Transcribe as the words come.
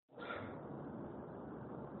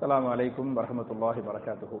السلام عليكم ورحمة الله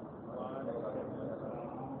وبركاته.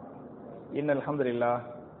 إن الحمد لله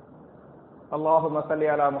اللهم صل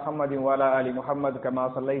على محمد وعلى آل محمد كما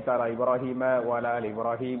صليت على إبراهيم وعلى آل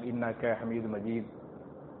إبراهيم إنك حميد مجيد.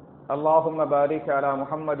 اللهم بارك على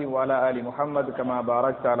محمد وعلى آل محمد كما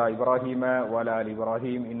باركت على إبراهيم وعلى آل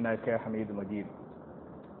إبراهيم إنك حميد مجيد.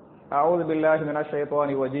 أعوذ بالله من الشيطان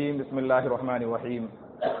الرجيم. بسم الله الرحمن الرحيم.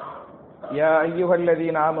 يا أيها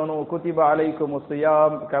الذين آمنوا كتب عليكم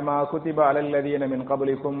الصيام كما كتب على الذين من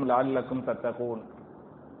قبلكم لعلكم تتقون.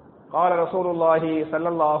 قال رسول الله صلى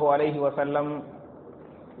الله عليه وسلم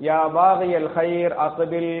يا باغي الخير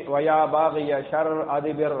أقبل ويا باغي الشر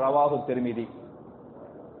أدبر. رواه الترمذي.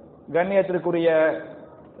 கண்ணியத்திற்குரிய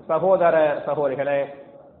சகோதர சகோதரிகளே,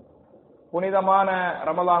 புனிதமான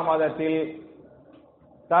ரமலான் மாதத்தில்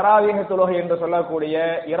தராவீஹ் தொழுகை என்று சொல்லக்கூடிய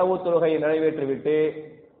இரவு தொழுகையை நிறைவேற்றிவிட்டு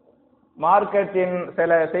மார்க்கத்தின்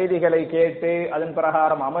சில செய்திகளை கேட்டு அதன்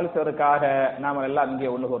பிரகாரம் அமல் செய்வதற்காக நாம் எல்லாம் இங்கே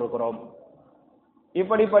ஒன்று கூறுகிறோம்.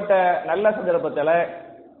 இப்படிப்பட்ட நல்ல சந்தர்ப்பத்தில்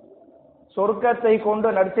சொர்க்கத்தை கொண்டு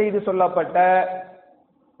நற்செய்தி சொல்லப்பட்ட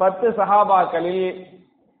 10 சஹாபாக்களில்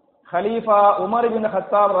ஹலீஃபா உமர் பின்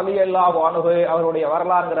ஹத்தாப் ரலியல்லாஹு அன்ஹு அவருடைய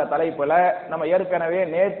வரலாறுங்கிற தலைப்புல நம்ம ஏற்கனவே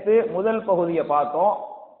நேற்று முதல் பகுதியை பார்த்தோம்.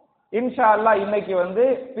 இன்ஷா அல்லாஹ் இன்னைக்கு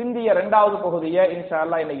பிந்திய 2வது பகுதியை இன்ஷா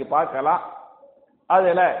அல்லாஹ் இன்னைக்கு பார்க்கலாம்.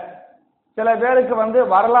 அதுல சில பேருக்கு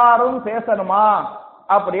வரலாறும் பேசணுமா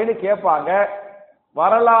அப்படின்னு கேட்பாங்க.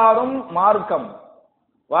 வரலாறும் மார்க்கம்,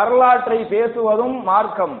 வரலாற்றை பேசுவதும்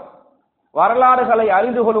மார்க்கம், வரலாறுகளை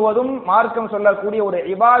அறிந்து கொள்வதும் மார்க்கம் சொல்லக்கூடிய ஒரு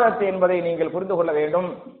இபாதத் என்பதை நீங்கள் புரிந்து கொள்ள வேண்டும்.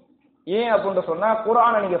 ஏன் அப்படின்னு சொன்னா,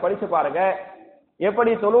 குர்ஆனை நீங்க படிச்சு பாருங்க.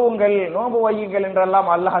 எப்படி தொழுவுங்கள் நோன்பு வையுங்கள்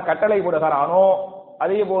என்றெல்லாம் அல்லாஹ் கட்டளை போடுகிறானோ,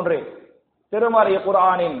 அதே போன்று திருமறை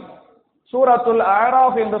குர்ஆனின் சூரத்துல்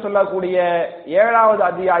அராஃப் என்று சொல்லக்கூடிய 7வது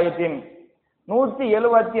அத்தியாயத்தின்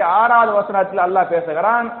 176வது வசனத்தில் அல்லாஹ்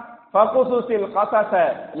பேசுகிறான், ஃபகுசுஸில் கஸஸ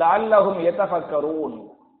லஅல்லஹும் யதஃபக்கரூன்.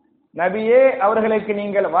 நபியே, அவர்களுக்கு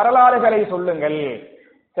நீங்கள் வரலாறுகளை சொல்லுங்கள்.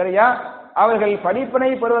 சரியா? அவர்கள்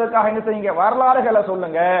படிப்பினை பெறுவதற்காக என்ன செய்யுங்க, வரலாறுகளை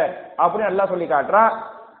சொல்லுங்க அப்படின்னு அல்லாஹ் சொல்லி காட்டுறான்.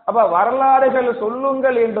 அப்ப வரலாறுகள்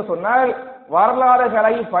சொல்லுங்கள் என்று சொன்னால்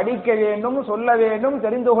வரலாறுகளை படிக்க வேண்டும், சொல்ல வேண்டும்,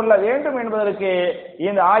 தெரிந்து கொள்ள வேண்டும் என்பதற்கு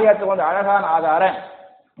இந்த ஆயத்து அழகான ஆதாரம்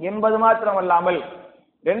என்பது மாத்திரமல்லாமல்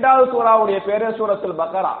 2வது சூராவுடைய பேரே சூரத்துல்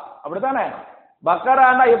பக்கரா. அப்படித்தானே?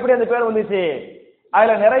 பக்கரான்னா எப்படி அந்த பேர் வந்துச்சு?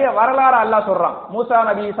 அதுல நிறைய வரலாறு அல்லாஹ் சொல்றான். மூசா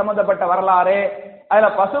நபி சம்பந்தப்பட்ட வரலாறு, அதுல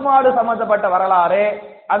பசுமாடு சம்பந்தப்பட்ட வரலாறு,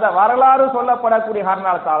 அந்த வரலாறு சொல்லப்படக்கூடிய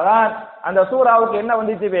காரணத்தால் தான் அந்த சூராவுக்கு என்ன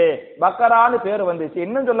வந்துச்சு, பக்கரான்னு பேர் வந்துச்சு.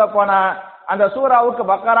 இன்னும் சொல்ல போனா அந்த சூராவுக்கு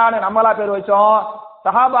பக்கரான்னு நம்மளா பேர் வச்சோம்,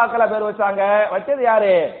 சஹாபாக்கள பேர் வச்சாங்க. வச்சது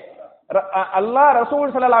யாரு? அல்லாஹ் ரசூல்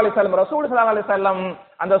ஸல்லல்லாஹு அலைஹி வஸல்லம். ரசூல் ஸல்லல்லாஹு அலைஹி வஸல்லம்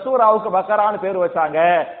அந்த சூராவுக்கு பக்கரான்னு பேர் வச்சாங்க.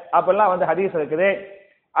 அப்பெல்லாம் ஹதீஸ் இருக்குது.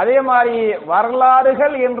 அதே மாதிரி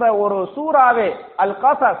வரலாறுகள் என்ற ஒரு சூராவே அல்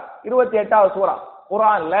கஸஸ் 28வது சூரா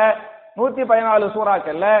குர்ஆன்ல 114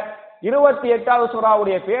 சூறாக்கள்ல 28வது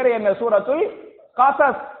சூராவுடைய பேர் என்ன? சூரத்துல்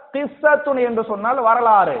கஸஸ். கிஸ்ஸத்துன் என்று சொன்னால்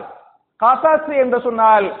வரலாறு, கஸஸ் என்று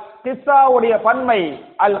சொன்னால் கிஸ்ஸாவுடைய பன்மை.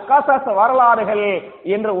 அல் கஸஸ் வரலாறுகள்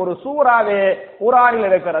என்ற ஒரு சூறாவே குர்ஆனில்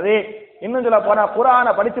இருக்கிறது. இன்னும் சொல்ல போனா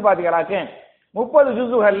குர்ஆனை படிச்சு பாத்தீங்களாக்க 30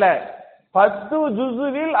 ஜுஸுகள்ல 10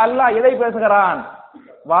 ஜுஸுவில் அல்லாஹ் எதை பேசுகிறான்?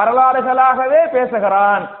 வரலாறுகளாகவே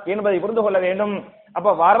பேசுகிறான் என்பதை புரிந்து கொள்ள வேண்டும். அப்ப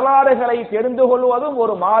வரலாறுகளை தெரிந்து கொள்வதும்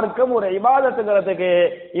ஒரு மார்க்கம், ஒரு இபாதத்துங்கிறதுக்கு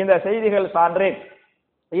இந்த செய்திகள் சான்று.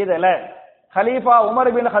 இதுல ஹலீஃபா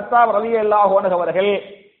உமர் பின் ஹத்தாப் ரலியல்லாஹு அன்ஹு அவர்கள்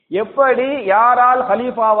எப்படி யாரால்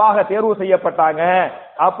ஹலீஃபாவாக தேர்வு செய்யப்பட்டாங்க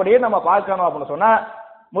அப்படின்னு நம்ம பார்க்கணும். அப்படின்னு சொன்னா,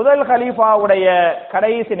 முதல் ஹலீஃபாவுடைய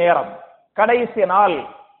கடைசி நேரம், கடைசி நாள்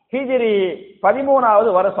ஹிஜ்ரி 13வது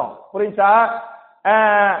வருஷம். புரிஞ்சா?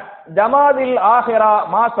 ஜமாதில் ஆஹிரா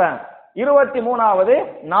மாசம் 23வது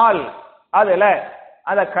நாள். அதுல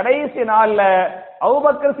அந்த கடைசி நாள்ல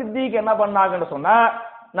அபூபக்கர் சித்திக் என்ன பண்ணாங்கன்னு சொன்னா,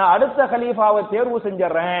 நான் அடுத்த கலீஃபாவை தேர்வு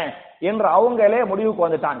செஞ்சிடறேன் என்று அவங்களே முடிவுக்கு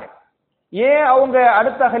வந்துட்டாங்க. ஏன் அவங்க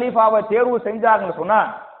அடுத்த கலீஃபாவை தேர்வு செஞ்சாங்கன்னு சொன்னா,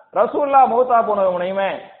 ரசூலுல்லாஹ் மௌத்தா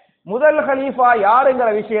போனவனையுமே முதல் கலீஃபா யாருங்கிற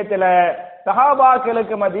விஷயத்துல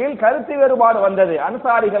சஹாபாக்களுக்கு மத்தியில் கருத்து வேறுபாடு வந்தது.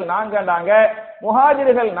 அன்சாரிகள் நாங்கண்டாங்க,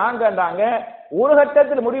 முஹாஜிர்கள் நாங்கண்டாங்க. ஒரு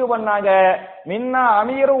கட்டத்தில் முடிவு பண்ணாங்க, மின்னா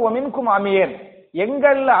அமீரு வ மின்கும் அமீர்,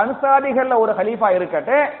 எங்கள்ல அன்சாரிகள்ல ஒரு கலீஃபா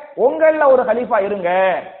இருக்கட்டு, உங்கள்ல ஒரு கலீஃபா இருங்க,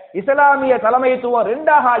 இஸ்லாமிய தலைமைத்துவம்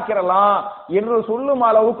 2ஆக ஆக்கிரலாம் என்று சொல்லும்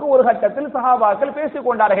அளவுக்கு ஒரு கட்டத்தில் சஹாபாக்கள் பேசிக்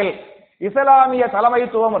கொண்டார்கள். இஸ்லாமிய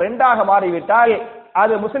தலைமைத்துவம் 2ஆக மாறிவிட்டால்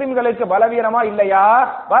அது முஸ்லிம்களுக்கு பலவீனமா இல்லையா?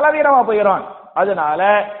 பலவீனமா போயிடும். அதனால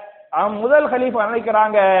முதல் கலீஃபா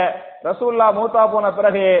நினைக்கிறாங்க, ரசூலுல்லாஹ் மௌத்தா போன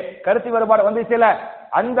பிறகு கருத்து வேறுபாடு வந்துச்சுல,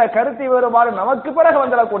 அந்த கருத்து வேறுபாடு நமக்கு பிறகு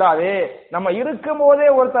வந்துடக்கூடாது, நம்ம இருக்கும் போதே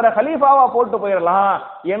ஒருத்தரை ஹலீஃபாவா போட்டு போயிடலாம்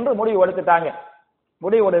என்று முடிவு எடுத்துட்டாங்க.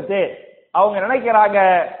 முடிவு எடுத்து அவங்க நினைக்கிறாங்க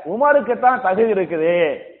உமருக்கு தான் தகுதி இருக்குது,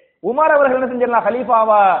 உமர் அவர்கள் என்ன செஞ்சிடலாம்,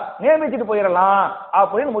 ஹலீஃபாவா நியமிச்சுட்டு போயிடலாம்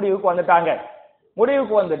அப்படின்னு முடிவுக்கு வந்துட்டாங்க.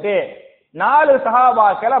 முடிவுக்கு வந்துட்டு 4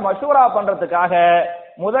 சஹாபாக்களை மஷூரா பண்றதுக்காக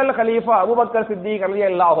முதல் கலீஃபா அபூபக்கர் சித்திக்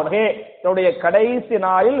ரலியல்லாஹு அன்ஹு தன்னுடைய கடைசி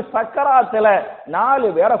நாளில் சக்கராத்துல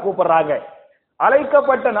 4 பேரை கூப்பிடுறாங்க.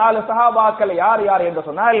 அழைக்கப்பட்ட 4 சஹாபாக்கள் யார் யார் என்று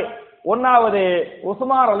சொன்னால், ஒன்னாவது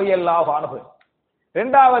உஸ்மான் ரலியல்லாஹு அன்ஹு,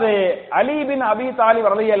 இரண்டாவது அலி பின் அபி தாலிப்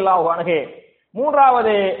ரலியல்லாஹு அன்ஹு,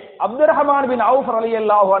 மூன்றாவது அப்துர் ரஹ்மான் பின் அவுஃப்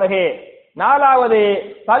ரலியல்லாஹு அன்ஹு, நாலாவது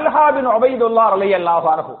தல்ஹா பின் உபைதுல்லா ரலியல்லாஹு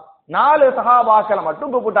அன்ஹு. 4 சஹாபாக்களை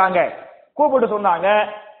மட்டும் கூப்பிட்டாங்க. கூப்பிட்டு சொன்னாங்க,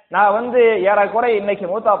 நான் ஏறக்குறை இன்னைக்கு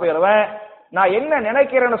மூத்தா போயிடுவேன், நான் என்ன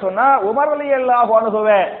நினைக்கிறேன்னு சொன்னா உமர் ரலியல்லாஹு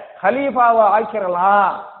அன்ஹுவை ஹலீஃபாவை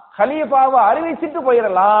ஆக்கிரலாம், ஹலீஃபாவை அறிவிச்சிட்டு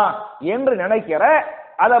போயிடலாம் என்று நினைக்கிற,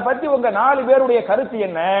 அதை பத்தி உங்க 4 பேருடைய கருத்து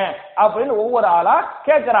என்ன அப்படின்னு ஒவ்வொரு ஆளா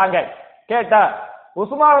கேட்கிறாங்க. கேட்டா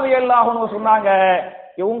உஸ்மான் ரலியல்லாஹு அன்ஹு சொன்னாங்க,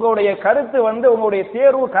 உங்களுடைய கருத்து உங்களுடைய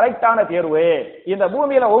தேர்வு கரெக்டான தேர்வு, இந்த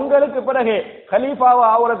பூமியில உங்களுக்கு பிறகு ஹலீஃபாவை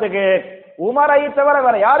ஆகுறதுக்கு உமரை தவிர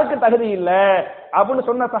வேற யாருக்கு தகுதி இல்ல அப்படின்னு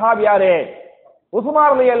சொன்ன சஹாபி யாரு,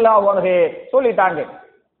 உஸ்மான் ரலியல்லாஹு அன்ஹு சொல்லிட்டாங்க.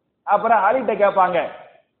 அப்புறம் அலிட்ட கேட்பாங்க,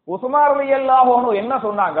 உஸ்மான் ரலியல்லாஹு அன்ஹு என்ன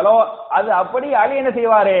சொன்னாங்களோ அது அப்படியே அலி என்ன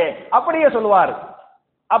செய்வாரு, அப்படியே சொல்லுவார்.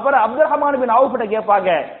 அப்புறம் அப்துர் ரஹ்மான் பின் அவுஃப் கிட்ட கேட்பாங்க,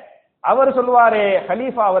 அவர் சொல்லுவாரு,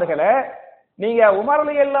 ஹலீஃபா அவர்களே நீங்க உமர்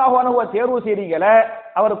ரலியல்லாஹு அன்ஹுவை தேர்வு செய்றீங்களே,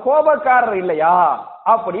 அவர் கோபக்காரர் இல்லையா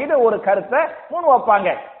அப்படின்னு ஒரு கருத்தை முன் வைப்பாங்க.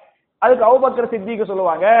 அதுக்கு அபூபக்கர் சித்திக்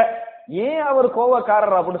சொல்லுவாங்க, ஏன் அவர்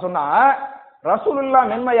கோபக்காரர் அப்படின்னு சொன்னா, ரசூலுல்லாஹ்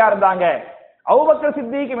மென்மையா இருந்தாங்க, அபூபக்கர்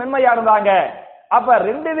சித்திக் மென்மையா இருந்தாங்க, அப்ப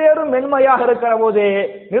 2 பேரும் மென்மையாக இருக்கிற போது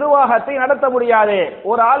நிர்வாகத்தை நடத்த முடியாது,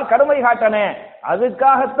 ஒரு ஆள் கடுமை காட்டனே,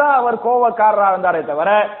 அதுக்காகத்தான் அவர் கோபக்காரரா இருந்தாரே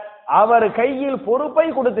தவிர அவர் கையில் பொறுப்பை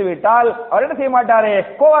கொடுத்து விட்டால் அவர் என்ன செய்ய மாட்டாரு,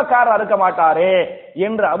 கோபக்காரரா இருக்க மாட்டாரு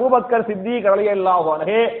என்று அபூபக்கர் சித்திக் ரலியல்லாஹு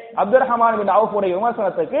அன்ஹு அப்துர் ரஹ்மான் பின் அவுஃப் உடைய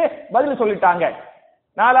விமர்சனத்துக்கு பதில் சொல்லிட்டாங்க.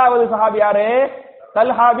 4வது சஹாபி யாரு,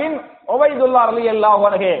 தல்ஹா பின் உபைதுல்லா ரலியல்லாஹு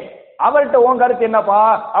அன்ஹு, அவர்கிட்ட உன் கருத்து என்னப்பா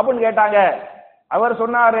அப்படின்னு கேட்டாங்க. அவர்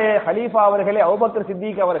சொன்னாரு, ஹலீஃபா அவர்களே, அபூபக்கர்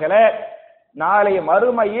சித்திக் அவர்களே, நாளை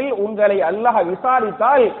மறுமையில் உங்களை அல்லாஹ்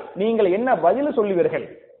விசாரித்தால் நீங்கள் என்ன பதில் சொல்லுவீர்கள்?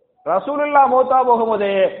 ரசூலுல்லாஹ் மௌத்தா போகும்போது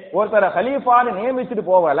ஒருத்தரை ஹலீஃபான்னு நியமிச்சுட்டு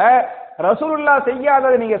போகல, ரசூலுல்லாஹ்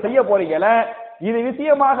செய்யாததை நீங்க செய்ய போறீங்கல, இது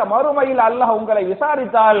விஷயமாக மறுமையில் அல்லாஹ் உங்களை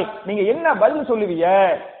விசாரித்தால் நீங்க என்ன பதில் சொல்லுவீங்க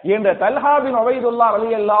என்ற தல்ஹா பின் உபைதுல்லா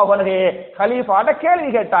ரலியல்லாஹு அன்ஹு ஹலீஃபாட்ட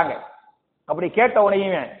கேள்வி கேட்டாங்க. அப்படி கேட்ட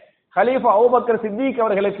உடனே ஹலீஃபா அபூபக்கர் சித்திக்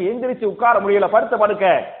அவர்களுக்கு எந்திரிச்சு உட்கார முடியல, படுத்த படுக்க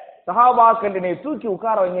சஹாபாக்கள் தூக்கி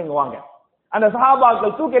உட்கார வைங்குவாங்க. அந்த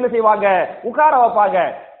சஹாபாக்கள் தூக்கி என்ன செய்வாங்க, உட்கார வைப்பாங்க.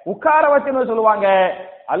 உட்கார வச்சுன்னு சொல்லுவாங்க,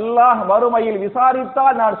 அல்லாஹ் மறுமையில்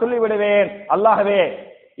விசாரித்தால் நான் சொல்லிவிடுவேன், அல்லாஹ்வே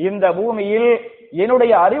இந்த பூமியில்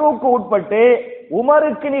என்னுடைய அறிவுக்கு உட்பட்டு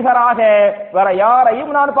உமருக்கு நிகராக வேற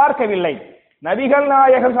யாரையும் நான் பார்க்கவில்லை. நபிகள்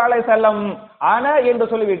நாயகம் ஸல்லல்லாஹு அலைஹி வஸல்லம் அன என்று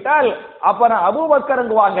சொல்லிவிட்டால் அப்புறம்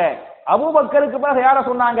அபூபக்கருங்குவாங்க. அபூபக்கருக்கு பிறகு யார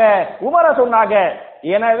சொன்னாங்க, உமர சொன்னாங்க.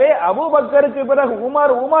 எனவே அபூபக்கருக்கு பிறகு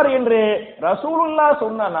உமர் உமர் என்று ரசூலுல்லாஹ்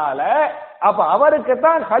சொன்னனால அப்ப அவருக்கு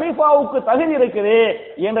தான் ஹலீஃபாவுக்கு தகுதி இருக்குது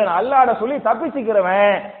என்று அல்லாஹ்ட சொல்லி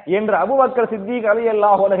தப்பிச்சுக்கிறவன் என்று அபூபக்கர் சித்திக்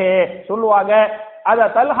ரலியல்லாஹு அன்ஹு சொல்லுவாங்க. அத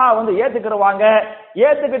தல்ஹா ஏத்துக்கிடுவாங்க.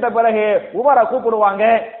 ஏத்துக்கிட்ட பிறகு உமரை கூப்பிடுவாங்க.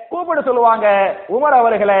 கூப்பிட்டு சொல்லுவாங்க, உமர்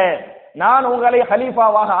அவர்களே, நான் உங்களை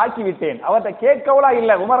ஹலீஃபாவாக ஆக்கிவிட்டேன். அவர்கிட்ட கேட்கவளா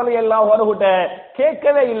இல்ல, உமர் ரலியல்லாஹு அன்ஹு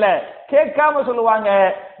கேட்கவே இல்ல. கேட்காம சொல்லுவாங்க,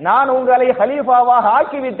 நான் உங்களை ஹலீஃபாவாக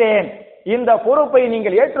ஆக்கிவிட்டேன், இந்த பொறுப்பை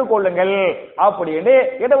நீங்கள் ஏற்றுக்கொள்ளுங்கள் அப்படின்னு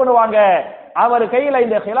என்ன பண்ணுவாங்க, அவர் கையில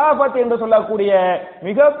இந்த ஹிலாஃபத் என்று சொல்லக்கூடிய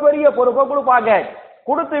மிகப்பெரிய பொறுப்பை கொடுப்பாங்க.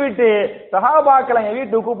 கொடுத்து விட்டு சஹாபாக்களை என்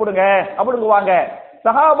வீட்டுக்கு கூப்பிடுங்க அப்படிங்குவாங்க.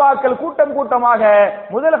 சஹாபாக்கள் கூட்டம் கூட்டமாக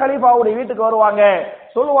முதல் ஹலீஃபாவுடைய வீட்டுக்கு வருவாங்க.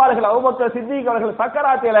 சொல்லுவார்கள், அபூபக்கர் சித்திக் அவர்கள்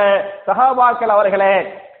சக்கராத்தில, சஹாபாக்கள் அவர்களே,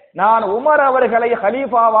 நான் உமர் அவர்களை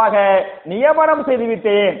ஹலீஃபாவாக நியமனம் செய்து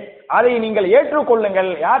விட்டேன், அதை நீங்கள் ஏற்றுக்கொள்ளுங்கள்.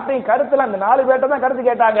 யார்ட்டையும் கருத்துல அந்த 4 பேர்ட்ட தான் கருத்து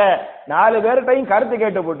கேட்டாங்க. 4 பேர்ட்டையும் கருத்து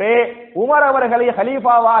கேட்டுவிட்டு உமர் அவர்களை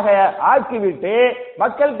ஹலீஃபாவாக ஆக்கிவிட்டு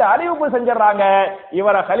மக்கள்கிட்ட அறிவிப்பு செஞ்சிடறாங்க,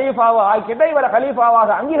 இவரை ஹலீஃபாவை ஆக்கிட்ட இவரை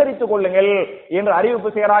ஹலீஃபாவாக அங்கீகரித்துக் கொள்ளுங்கள் என்று அறிவிப்பு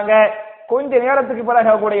செய்யறாங்க. கொஞ்ச நேரத்துக்கு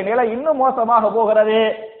பிறகு கூடிய நிலை இன்னும் மோசமாக போகிறது.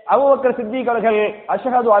 அபூபக்கர் சித்திக் அவர்கள்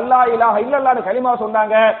அஷ்ஹது அல்லா இலாஹ இல்லல்லாஹ் கலிமா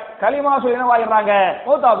சொன்னாங்க. கலிமா சொல்லி என்னவாயிடுறாங்க,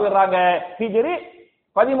 மௌத்தா போயிடுறாங்க. ஹிஜ்ரி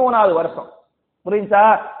 13வது வருஷம். புரிஞ்சா?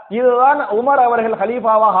 இதுதான் உமர் அவர்கள்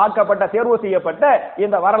ஹலீஃபாவாக ஆக்கப்பட்ட, தேர்வு செய்யப்பட்ட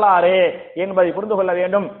இந்த வரலாறு என்பதை புரிந்து கொள்ள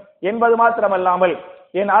வேண்டும் என்பது மாத்திரமல்லாமல்,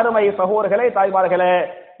 என் அருமை சகோதரர்களே, தாய்மார்களே,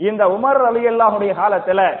 இந்த உமர் ரலியல்லாஹுடைய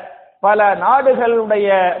காலத்துல பல நாடுகளை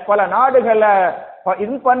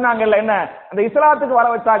இது பண்ணாங்கல்ல, என்ன அந்த இஸ்லாத்துக்கு வர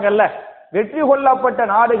வச்சாங்கல்ல. வெற்றி கொள்ளப்பட்ட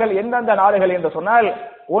நாடுகள் எந்தெந்த நாடுகள் என்று சொன்னால்,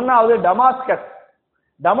 ஒன்னாவது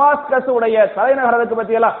டமாஸ்கஸ் உடைய தலைநகரத்துக்கு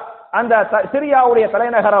பத்தியெல்லாம் அந்த சிரியாவுடைய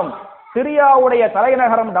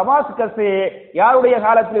தலைநகரம் டமாஸ்கஸ் யாருடைய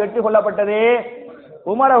காலத்தில் வெற்றி கொள்ளப்பட்டது?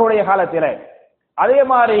 உமருடைய காலத்தில். அதே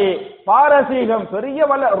மாதிரி பாரசீகம் பெரிய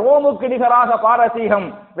ரோமுக்கு நிகராக பாரசீகம்,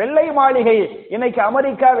 வெள்ளை மாளிகை, இன்னைக்கு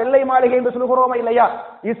அமெரிக்கா வெள்ளை மாளிகை என்று சொல்கிறோமா இல்லையா?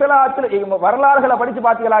 இஸ்லாத்தில் வரலாறுகளை படிச்சு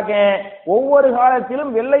பார்த்தீங்களாக்க ஒவ்வொரு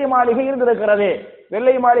காலத்திலும் வெள்ளை மாளிகை இருந்திருக்கிறது.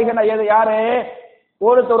 வெள்ளை மாளிகை யாரு?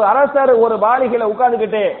 ஒரு அரசர் ஒரு மாளிகையில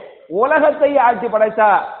உட்கார்ந்துகிட்டு உலகத்தை ஆட்சி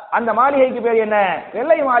படைத்தா அந்த மாளிகைக்கு பேர் என்ன?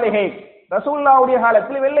 வெள்ளை மாளிகை. ரசூலுல்லாஹ்வுடைய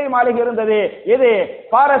காலத்தில் வெள்ளை மாளிகை இருந்தது. எது?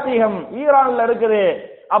 பாரசீகம், ஈரான்ல இருக்குது.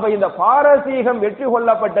 அப்ப இந்த பாரசீகம் வெற்றி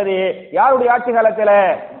கொள்ளப்பட்டது யாருடைய ஆட்சி காலத்துல?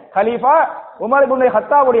 கலீஃபா உமர் இப்னு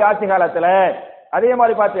ஹத்தாவுடைய ஆட்சி காலத்துல. அதே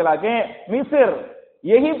மாதிரி பார்த்தீங்களாக்க மிஸ்ர்,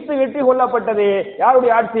 எகிப்து வெற்றி கொள்ளப்பட்டது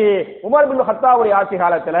யாருடைய ஆட்சி? உமர் இப்னு ஹத்தாவுடைய ஆட்சி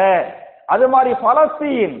காலத்துல. அது மாதிரி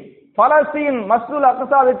பலஸ்தீன் மஸ்ஜிதுல்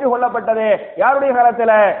அக்ஸா வெற்றி கொள்ளப்பட்டது யாருடைய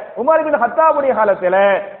காலத்துல? உமர் இப்னு ஹத்தாவுடைய காலத்துல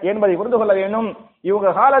என்பதை புரிந்து கொள்ள வேண்டும். இவங்க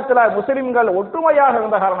காலத்துல முஸ்லிம்கள் ஒற்றுமையாக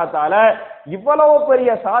இருந்த காரணத்தால இவ்வளவு பெரிய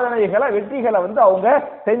சாதனைகளை வெற்றிகளை அவங்க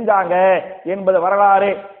செஞ்சாங்க என்பது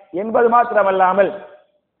வரலாறு. என்பது மாத்திரமல்லாமல்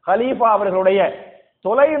கலீஃபா அவர்களுடைய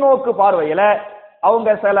தொலைநோக்கு பார்வையில அவங்க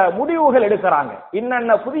சில முடிவுகள் எடுக்கிறாங்க.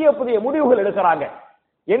 என்னென்ன புதிய முடிவுகள் எடுக்கிறாங்க.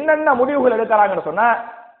 என்னென்ன முடிவுகள் எடுக்கிறாங்கன்னு சொன்னா,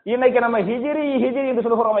 இன்னைக்கு நம்ம ஹிஜ்ரி என்று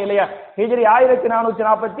சொல்கிறோம் இல்லையா? ஹிஜ்ரி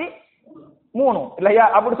 1443 இல்லையா?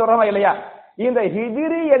 அப்படி சொல்றோமா இல்லையா? இந்த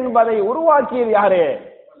ஹிஜ்ரி என்பதை உருவாக்கியது யாரு?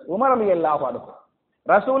 உமர் ரலியல்லாஹு அன்ஹு.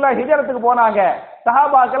 ரசூலுல்லாஹ் ஹிஜ்ரத்துக்கு போனாங்க,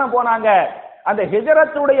 சஹாபாக்களும் போனாங்க. அந்த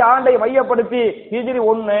ஹிஜ்ரத்துடைய ஆண்டை மையப்படுத்தி ஹிஜ்ரி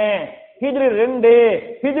 1, ஹிஜ்ரி 2,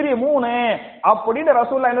 ஹிஜ்ரி 3 அப்படின்னு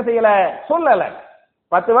ரசூலுல்லாஹ் என்ன செய்யல, சொல்லல.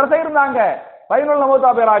 10 வருஷம் இருந்தாங்க, 11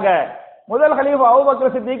 மௌத்தா போறாங்க. முதல் கலீஃபா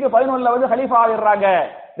அபூபக்கர் சித்திக் 11 கலீஃபா ஆயிடுறாங்க.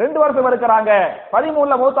 2 வருஷம் இருக்கிறாங்க,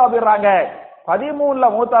 13 மௌத்தா போயிடுறாங்க. 13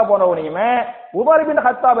 மௌத்தா போனவனையுமே உமர் பின்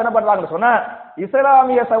ஹத்தாப் என்ன பண்றாங்கன்னு சொன்னா,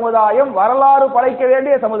 இஸ்லாமிய சமுதாயம் வரலாறு படைக்க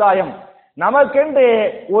வேண்டிய சமுதாயம், நமக்கென்று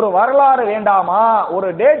ஒரு வரலாறு வேண்டாமா, ஒரு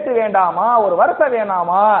டேட் வேண்டாமா, ஒரு வருஷம்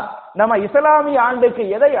வேண்டாமா, நம்ம இஸ்லாமிய ஆண்டுக்கு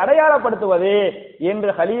எதை அடையாளப்படுத்துவது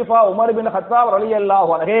என்று கலீஃபா உமர் பின் ஹத்தாப் ரலியல்லாஹு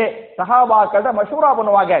அன்ஹு சஹாபாக்கள் மஷூரா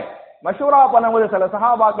பண்ணுவாங்க. மஷூரா பண்ணும்போது சில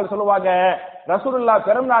சஹாபாக்கள் சொல்லுவாங்க, ரசூலுல்லாஹ்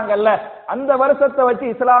பிறந்தாங்கல்ல அந்த வருஷத்தை வச்சு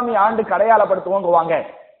இஸ்லாமிய ஆண்டுக்கு அடையாளப்படுத்துவோங்குவாங்க.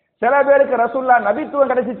 சில பேருக்கு ரசூலுல்லாஹ் நபித்துவம்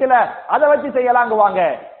கிடைச்சிச்சுல அதை வச்சு செய்யலாங்குவாங்க.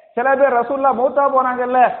 சில பேர் ரசூலுல்லாஹ் மௌத்தா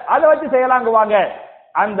போனாங்கல்ல அதை வச்சு செய்யலாங்குவாங்க.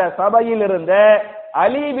 அந்த சபையில் இருந்த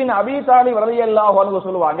அலி பின் அபி தாலிப் ரலியல்லாஹு அன்ஹு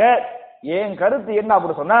சொல்லுவாங்க, என் கருத்து என்ன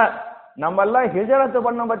அப்படி சொன்னா, நம்ம எல்லாம் ஹிஜ்ரத்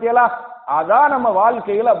பண்ண பத்தியெல்லாம் அதான் நம்ம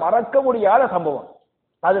வாழ்க்கையில மறக்க முடியாத சம்பவம்.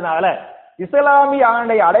 அதனால இஸ்லாமிய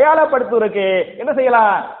ஆண்டை அடையாளப்படுத்துவதற்கு என்ன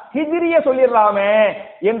செய்யலாம், ஹிஜ்ரிய சொல்லிடலாமே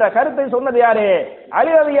என்ற கருத்தை சொன்னது யாரு?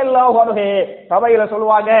 அலி ரலியல்லாஹு அன்ஹு சபையில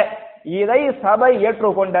சொல்லுவாங்க. இதை சபை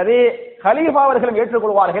ஏற்றுக்கொண்டது, கலீஃபா அவர்களும்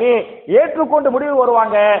ஏற்றுக்கொள்வார்கள். ஏற்றுக்கொண்டு முடிவு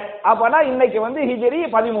வருவாங்க. அப்பனா இன்னைக்கு ஹிஜ்ரி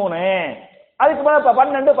 13, அதுக்கு மேல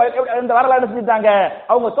 12 இந்த வரலாறு செஞ்சுட்டாங்க,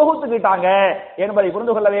 அவங்க தொகுத்துக்கிட்டாங்க என்பதை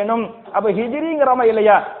புரிந்து கொள்ள வேண்டும். அப்ப ஹிஜ்ரிங்கிறோமா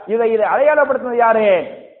இல்லையா, இதை அடையாளப்படுத்தினது யாரு?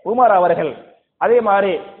 உமர் அவர்கள். அதே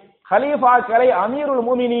மாதிரி கலீஃபாக்களை அமீருல்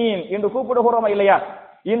முஃமினீன் என்று கூப்பிடுகிறோமா இல்லையா,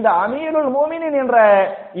 இந்த அமீருல் முஃமினீன் என்ற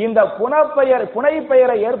இந்த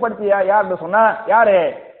புனைப்பெயரை ஏற்படுத்திய யார் சொன்னா யாரு?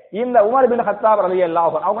 இந்த உமர் பின் ஹத்தாப்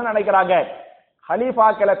ரலியல்லாஹு அன்ஹு. அவங்க நினைக்கிறாங்க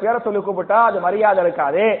கலீஃபாக்களை பேரை சொல்லி கூப்பிட்டா அது மரியாதை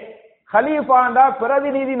இருக்காது, கலீஃபாண்டா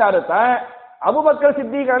பிரதிநிதின்னு அர்த்தம். அபூபக்கர்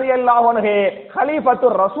சித்திக் ரலியல்லாஹு அன்ஹு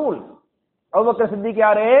கலீஃபத்துர் ரசூல். அபூபக்கர் சித்திக்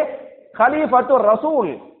யாரு? கலீஃபத்துர் ரசூல்.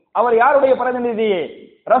 அவர் யாருடைய பிரதிநிதி?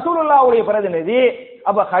 ரசூலுல்லாஹ்வுடைய பிரதிநிதி.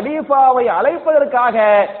 அப்ப கலீஃபாவை அழைப்பதற்காக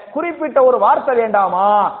குறிப்பிட்ட ஒரு வார்த்தை வேண்டாமா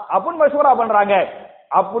அப்படின்னு மஷூரா பண்றாங்க.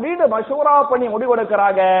 அப்படின்னு மஷூரா பண்ணி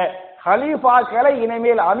முடிவெடுக்கிறாங்க, கலீஃபாக்களை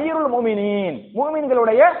இனிமேல் அமீருல் முஃமினீன்,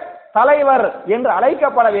 முஃமின்களுடைய தலைவர் என்று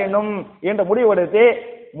அழைக்கப்பட வேண்டும் என்று முடிவெடுத்து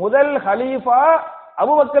முதல் கலீஃபா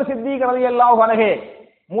அபூபக்கர் சித்திக் ரலியல்லாஹு அன்ஹு,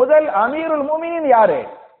 முதல் அமீருல் முஃமினீன் யாரு?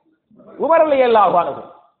 உமர் ரலியல்லாஹு அன்ஹு.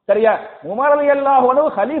 சரியா? உமர் ரலியல்லாஹு அன்ஹு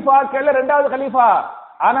கலீஃபாக்கள் இரண்டாவது கலீஃபா,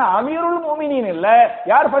 ஆனா அமீருல் முஃமினீன் இல்ல.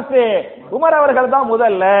 யார் ஃபர்ஸ்ட்? உமர் அவர்கள் தான்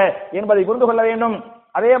முதல்ல என்பதை புரிந்து கொள்ள வேண்டும்.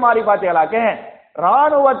 அதே மாதிரி பாத்தீங்களாக்க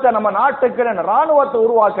ராணுவத்தை நம்ம நாட்டுக்கு ராணுவத்தை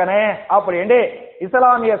உருவாக்கனே அப்படின்னு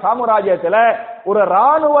இஸ்லாமிய சாம்ராஜ்யத்துல ஒரு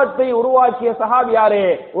ராணுவத்தை உருவாக்கிய சஹாபி யாரு?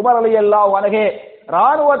 உமர் ரலியல்லாஹு அன்ஹு.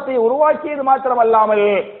 ராணுவத்தை உருவாக்கியது மாத்திரமல்லாமல்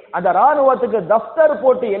அந்த ராணுவத்துக்கு தஃப்தர்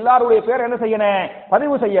போட்டு எல்லாருடைய பேர் என்ன செய்யணும்,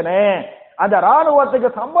 பதிவு செய்யணும். அந்த ராணுவத்துக்கு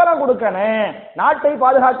சம்பளம் கொடுக்கணும். நாட்டை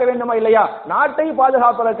பாதுகாக்க வேண்டுமா இல்லையா, நாட்டை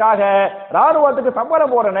பாதுகாப்பதற்காக ராணுவத்துக்கு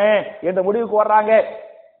சம்பளம் போடணும் என்ற முடிவுக்கு வர்றாங்க.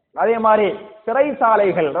 அதே மாதிரி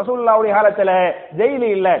சிறைசாலைகள் ரசூலுல்லாஹ்வுடைய காலத்துல ஜெயிலு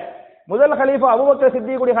இல்ல. முதல் கலீஃபா அபூபக்கர்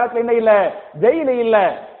சித்திக்குடைய காலத்துல என்ன இல்ல? ஜெயிலு இல்ல.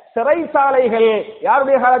 சிறைசாலைகள்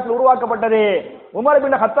யாருடைய காலத்தில் உருவாக்கப்பட்டது? உமர்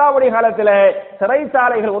பின் கத்தாவுடைய காலத்துல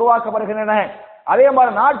சிறைசாலைகள் உருவாக்கப்படுகின்றன. அதே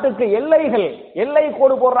மாதிரி நாட்டுக்கு எல்லைகள், எல்லை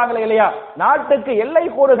கோடு போடுறாங்களே இல்லையா, நாட்டுக்கு எல்லை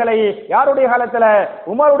கோடுகளை யாருடைய காலத்துல?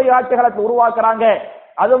 உமருடைய ஆட்சி காலத்தில் உருவாக்குறாங்க.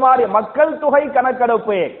 அது மாதிரி மக்கள் தொகை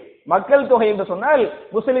கணக்கெடுப்பு, மக்கள் தொகை என்று சொன்னால்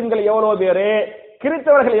முஸ்லிம்கள் எவ்வளவு பேரு,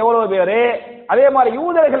 கிறிஸ்தவர்கள் எவ்வளவு பேரு, அதே மாதிரி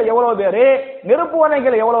யூதர்கள் எவ்வளவு பேரு,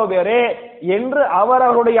 நிருப்புவனைகள் எவ்வளவு பேரு என்று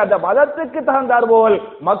அவர்களுடைய அந்த மதத்துக்கு தகுந்தார் போல்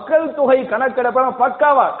மக்கள் தொகை கணக்கெடுப்பு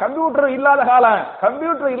பக்காவா. கம்ப்யூட்டர் இல்லாத காலம்,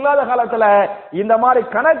 கம்ப்யூட்டர் இல்லாத காலத்துல இந்த மாதிரி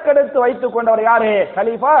கணக்கெடுத்து வைத்துக் கொண்டவர் யாரு?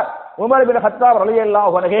 கலீஃபா உமர் பின் கத்தாப்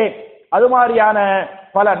ரலியல்லாஹு அன்ஹு. அது மாதிரியான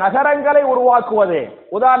பல நகரங்களை உருவாக்குவது,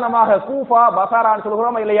 உதாரணமாக கூஃபா பசரான்னு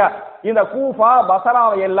சொல்கிறோம் இல்லையா, இந்த கூஃபா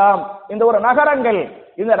பசராவை எல்லாம் இந்த ஒரு நகரங்கள்,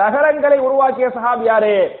 இந்த நகரங்களை உருவாக்கிய சஹாபி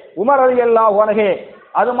யாரு? உமர் ரலியல்லாஹு அன்ஹு.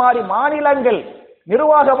 அது மாதிரி மாநிலங்கள்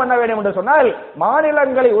நிர்வாகம் பண்ண வேண்டும் என்று சொன்னால்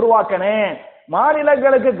மாநிலங்களை உருவாக்கணும்,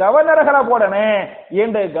 மாநிலங்களுக்கு கவர்னர்களை போடணும்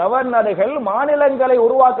என்று கவர்னர்கள் மாநிலங்களை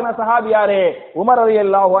உருவாக்கின சஹாபி யாரு? உமர்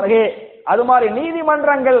ரலியல்லாஹு அன்ஹு. அது மாதிரி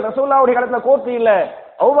நீதிமன்றங்கள் ரசூலுல்லாஹ்வுடைய காலத்துல கோர்ட் இல்ல,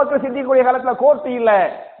 அபூபக்கர் சித்திக்குடைய காலத்துல கோர்ட் இல்ல,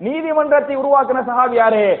 நீதிமன்றத்தை உருவாக்கின சஹாபி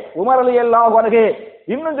யாரு? உமர் ரலியல்லாஹு அன்ஹு.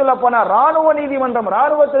 இன்னும் சொல்ல போனா ராணுவ நீதிமன்றம்,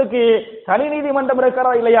 ராணுவத்திற்கு தனி நீதிமன்றம்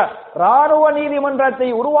இருக்கிறதா இல்லையா, ராணுவ நீதிமன்றத்தை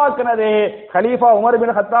உருவாக்குனது கலீஃபா உமர்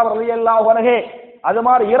பின் கத்தாப் ரலியல்லாஹு அன்ஹு. அது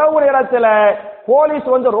மாதிரி இரவு நேரத்துல போலீஸ்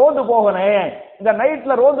வந்து ரோந்து போகணும், இந்த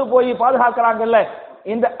நைட்ல ரோந்து போய் பாதுகாக்கிறாங்கல்ல,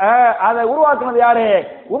 இந்த அதை உருவாக்குனது யாரு?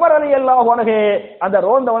 உமர் ரலியல்லாஹு அன்ஹு. அந்த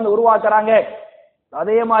ரோந்த வந்து உருவாக்குறாங்க.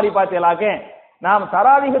 அதே மாதிரி பார்த்தீங்களாக்க நாம்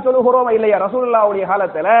தராவீஹ் தொழுகிறோம் இல்லையா, ரசூலுல்லாஹ்வுடைய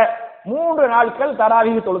காலத்துல 3 நாட்கள்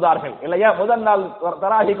தராவீஹ் தொழுதார்கள் இல்லையா. முதல் நாள்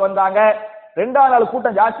தராவீஹ் வந்தாங்க, 2ஆம் நாள்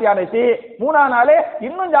கூட்டம் ஜாஸ்தி ஆனிச்சு, 3ஆம் நாள்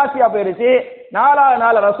இன்னும் ஜாஸ்தியா போயிருச்சு, 4ஆவது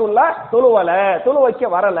நாள் ரசூலுல்லாஹ் தொழு வைக்க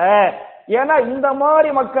வரல. ஏன்னா இந்த மாதிரி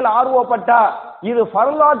மக்கள் ஆர்வப்பட்டா இது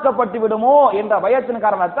ஃபர்லாக்கப்பட்டு விடுமோ என்ற பயத்தின்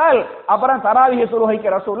காரணத்தால் அப்புறம் தராவீஹ்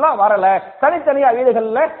தொழுகைக்கு ரசூலுல்லாஹ் வரல, தனித்தனியா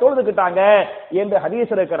வீடுகள்ல தொழுதுக்கிட்டாங்க என்று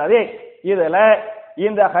ஹதீஸ் இருக்கிறது. இதுல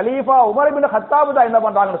இந்த கலீஃபா உமர் பின் கத்தாப் தான் என்ன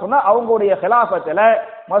பண்றாங்கன்னு சொன்னா, அவங்களுடைய ஹிலாஃபத்துல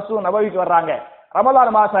மஸ்ஜித் நபவிக்கு வர்றாங்க.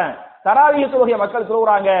 ரமலான் மாசம் தராவீஹ் தொழுகை மக்கள்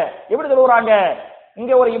தொழுகிறாங்க. எப்படி தொழுகிறாங்க?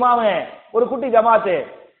 இங்க ஒரு இமாமு, ஒரு குட்டி ஜமாத்து,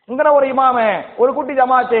 இங்க ஒரு இமாமு, ஒரு குட்டி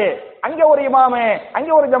ஜமாத்து, அங்க ஒரு இமாமு, அங்க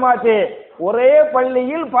ஒரு ஜமாத்து, ஒரே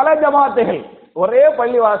பள்ளியில் பல ஜமாத்துகள், ஒரே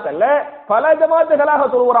பள்ளி வாசல்ல பல ஜமாத்துகளாக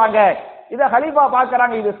தொழுகிறாங்க. இத ஹலீஃபா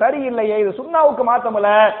பாக்குறாங்க, இது சரியில்லையே, இது சுன்னாவுக்கு மாத்தமல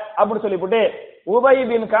அப்படின்னு சொல்லிவிட்டு உபய்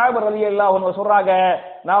பின் கஅப் ரலியல்லாஹு அன்ஹு சொல்றாங்க,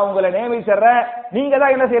 நான் உங்களை நியமிச்சறேன், நீங்க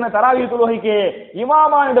தான் என்ன செய்யணும், தராவீஹ் தொழுகைக்கு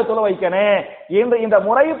இமாமா என்று தொழ வைக்கணும் என்று இந்த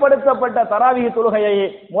முறைப்படுத்தப்பட்ட தராவீஹ் தொழுகையை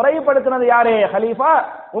முறைப்படுத்தினது யாரு? ஹலீஃபா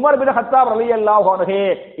உமர் பின் கத்தாப் ரலியல்லாஹு அன்ஹு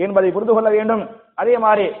என்பதை புரிந்து கொள்ள வேண்டும். அதே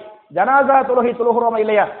மாதிரி ஜனாசா தொழுகை தொழுகிறோமா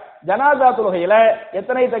இல்லையா, ஜனாசா தொழுகையில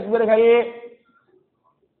எத்தனை தக்பீர்கள்?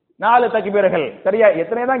 4 தக்பீர்கள். சரியா?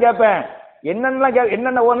 எத்தனை தான் கேட்பேன்,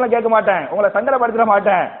 என்னென்ன ஓன்லாம் கேட்க மாட்டேன், உங்களை சங்கடப்படுத்த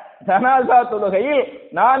மாட்டேன். ஜனாசா தொழுகையில்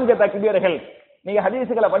 4 தக்பீர்கள். நீங்க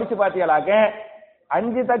ஹதீசுகளை படிச்சு பார்த்தீங்களாக்க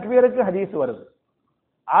 5 தக்பீருக்கு ஹதீஸ் வருது,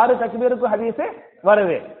 6 தக்பீருக்கு ஹதீஸ்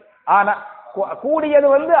வருது. ஆனா கூடியது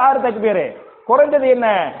வந்து 6 தக்பீர், குறைஞ்சது என்ன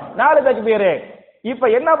 4 தக்பீர். இப்ப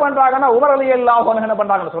என்ன பண்றாங்கன்னா உமர் ரலியல்லாஹு அன்ஹு என்ன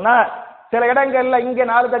பண்றாங்கன்னு சொன்னா, சில இடங்கள்ல இங்க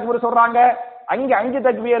 4 தக்பீர் சொல்றாங்க, அங்க 5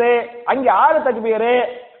 தக்பீர், அங்க 6 தக்பீர்.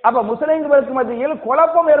 அப்ப முஸ்லிம்களுக்கு மத்தியில்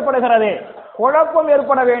குழப்பம் ஏற்படுகிறது. குழப்பம்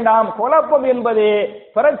ஏற்பட வேண்டாம், குழப்பம் என்பது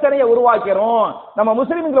பிரச்சனையை உருவாக்கிறோம், நம்ம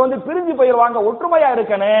முஸ்லிம்கள் வந்து பிரிஞ்சு போயிருவாங்க, ஒற்றுமையா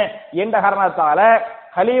இருக்கணும் என்ற காரணத்தால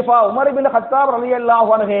கலீஃபா உமர் பின் கத்தாப் ரலியல்லாஹு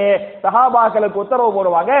அன்ஹு சஹாபாக்களுக்கு உத்தரவு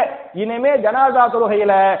போடுவாங்க, இனிமே ஜனாசா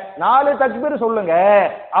தொழுகையில 4 தக்பீர் சொல்லுங்க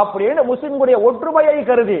அப்படின்னு முஸ்லிம்களுடைய ஒற்றுமையை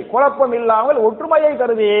கருதி, குழப்பம் இல்லாமல் ஒற்றுமையை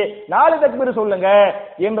கருதி 4 தக்பீர் சொல்லுங்க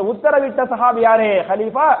என்று உத்தரவிட்ட சஹாபி யாரு?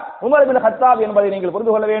 கலீஃபா உமர் பின் கத்தாப் என்பதை நீங்கள்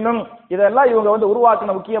புரிந்து கொள்ள வேண்டும். இதெல்லாம் இவங்க வந்து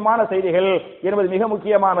உருவாக்கின முக்கியமான செய்திகள் என்பது மிக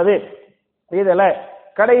முக்கியமானது. இதுல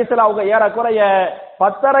கடைசியில் அவங்க ஏறக்குறைய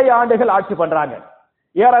 10.5 ஆண்டுகள் ஆட்சி பண்றாங்க.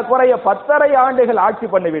 ஏறக்குறைய 10.5 ஆண்டுகள் ஆட்சி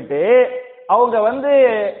பண்ணிவிட்டு அவங்க வந்து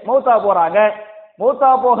மௌத்தா போறாங்க. மௌத்தா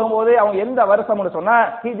போகும்போது அவங்க எந்த வருஷம்னு சொன்னா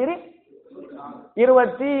ஹிஜ்ரி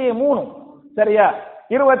 23. சரியா?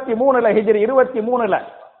 23ல ஹிஜ்ரி 23ல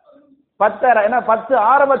 10 ஏன்னா 10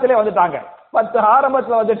 ஆரம்பத்திலே வந்துட்டாங்க. 10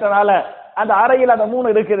 ஆரம்பத்துல வந்துட்டனால அந்த அறையில் அந்த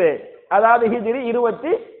 3 இருக்குது. அதாவது ஹிஜ்ரி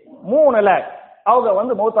 23ல அவங்க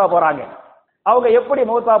வந்து மௌத்தா போறாங்க. அவங்க எப்படி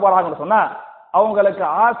மௌத்தா போறாங்கன்னு சொன்னா, அவங்களுக்கு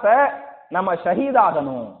ஆசை நம்ம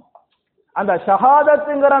ஷஹீதாகணும், அந்த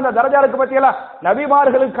ஷஹாதத்துங்கிற அந்த தரஜா இருக்கு பத்தியலா,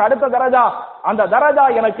 நபிமார்களுக்கு அடுத்த தரஜா, அந்த தரஜா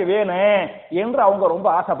எனக்கு வேணும் என்று அவங்க ரொம்ப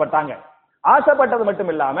ஆசைப்பட்டாங்க. ஆசைப்பட்டது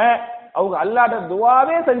மட்டும் இல்லாம அவங்க அல்லாஹ்ட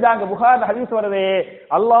துஆவே செஞ்சாங்க. புகாரி ஹதீஸ் வருது,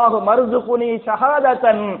 அல்லாஹு மர்சுகுனி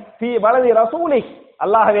ஷஹாதத்தன் ஃபீ பலதி ரசூலிக்,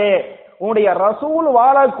 அல்லாஹ்வே உன்னுடைய ரசூல்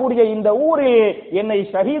வாழக்கூடிய இந்த ஊரில் என்னை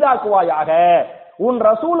ஷஹீதாக்குவாயாக, உன்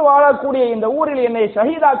ரசூல் வாழக்கூடிய இந்த ஊரில் என்னை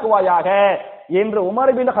ஷஹீதாக்குவாயாக என்று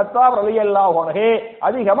உமர் பின் கத்தாப் ரலியல்லாஹு அன்ஹு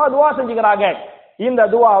அதிகமா துஆ செஞ்சுக்கிறாங்க. இந்த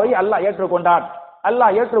துஆவை அல்லாஹ் ஏற்றுக்கொண்டான்.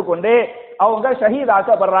 அல்லாஹ் ஏற்றுக்கொண்டு அவங்க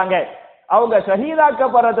ஷஹீதாக்கப்படுறாங்க. அவங்க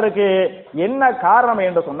ஷஹீதாக்கப்படுறதுக்கு என்ன காரணம்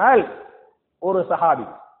என்று சொன்னால், ஒரு சஹாபி,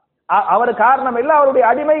 அவர் காரணம் இல்ல, அவருடைய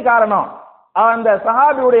அடிமை காரணம். அந்த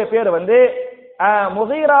சஹாபியுடைய பேர் வந்து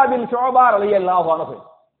முகீரா பின் ஷுஅபா ரலியல்லாஹு அன்ஹு.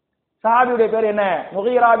 சஹாபியுடைய பேர் என்ன?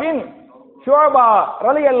 முகீரா பின் ஷுஅபா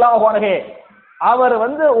ரலியல்லாஹு அன்ஹு. அவர்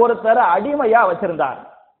வந்து ஒருத்தர் அடிமையா வச்சிருந்தார்.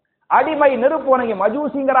 அடிமை நெருப்பு வணங்கி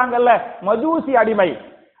மஜூசிங்கறாங்கல்ல, மஜூசி அடிமை.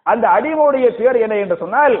 அந்த அடிமையுடைய பேர் என்ன என்று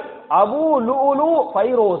சொன்னால் Abu Lulu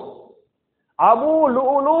Fairuz. Abu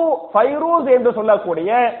Lulu Fairuz என்று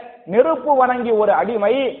சொல்லக்கூடிய நெருப்பு வணங்கி ஒரு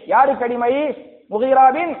அடிமை. யாருக்கு அடிமை? முகீரா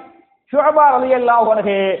பின் ஷுஅபா ரலியல்லாஹு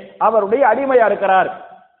அன்ஹு அவருடைய அடிமையா இருக்கிறார்.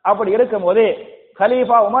 அப்படி இருக்கும்போது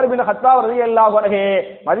கலீஃபா உமர் பின் கத்தாப் ரலியல்லாஹு அன்ஹு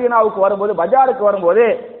மதீனாவுக்கு வரும்போது, பஜாருக்கு வரும்போது,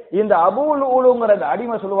 இந்த அபூ லுலுங்கிற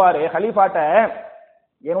அடிமை சொல்லுவாரு கலீஃபாட்ட,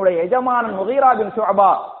 என்னுடைய எஜமானன் முகீரா பின் ஷுஅபா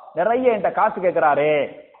நிறைய என்கிட்ட காசு கேட்கிறாரு,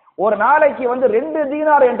 ஒரு நாளைக்கு வந்து 2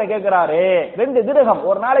 தீனார் என்கிட்ட கேட்கிறாரு, 2 திர்ஹம்,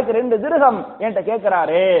 ஒரு நாளைக்கு 2 திர்ஹம் என்கிட்ட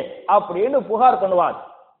கேட்கிறாரு அப்படின்னு புகார் பண்ணுவார்.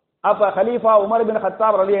 அப்ப கலீஃபா உமர் பின்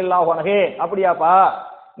கத்தாப் ரலியல்லாஹு அன்ஹு, அப்படியாப்பா,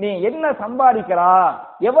 நீ என்ன சம்பாதிக்கிறா,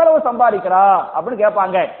 எவ்வளவு சம்பாதிக்கிறா அப்படின்னு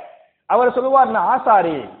கேட்பாங்க. அவர் சொல்லுவார், நான்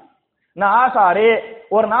ஆசாரி,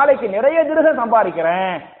 ஒரு நாளைக்கு நிறைய திர்ஹம்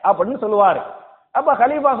சம்பாதிக்கிறேன் அப்படின்னு சொல்லுவார். அப்ப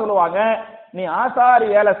கலீஃபா சொல்லுவாங்க, நீ ஆசாரி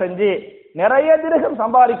வேலை செஞ்சு நிறைய திர்ஹம்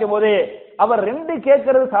சம்பாதிக்கும் போது அவர் 2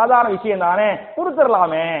 கேட்கறது சாதாரண விஷயம் தானே,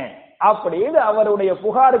 கொடுத்துடலாமே அப்படின்னு அவருடைய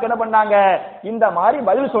புகாருக்கு என்ன பண்ணாங்க, இந்த மாதிரி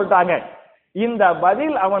பதில் சொல்லிட்டாங்க. இந்த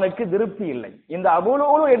பதில் அவனுக்கு திருப்தி இல்லை. இந்த அபூ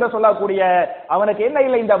லுலு என்று சொல்லக்கூடிய அவனுக்கு என்ன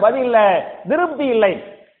இல்லை, இந்த பதில்ல திருப்தி இல்லை.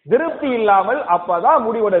 திருப்தி இல்லாமல் அப்பதான்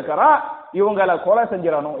முடிவெடுக்கிறான், இவங்களை கொலை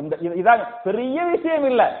செஞ்சிடணும். இதான் பெரிய விஷயம்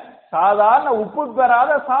இல்ல, சாதாரண உப்பு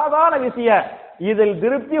பெறாத சாதாரண விஷயம். இதில்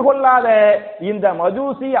திருப்தி கொள்ளாத இந்த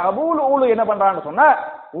மஜூசி அபூ லுலு என்ன பண்றான்னு சொன்னா,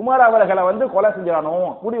 உமர் அவர்களை வந்து கொலை செஞ்சிடணும்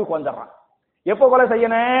முடிவுக்கு வந்துடுறான். எப்ப கொலை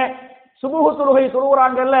செய்யணும்? சுபுஹ் தொழுகை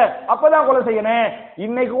தொழுகிறாங்கல்ல, அப்பதான் கொலை செய்யணும்.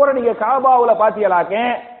 இன்னைக்கு கூட நீங்க காபாவுல பாத்தீங்களாக்க,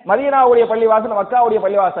 மதீனாவுடைய பள்ளிவாசல், மக்காவுடைய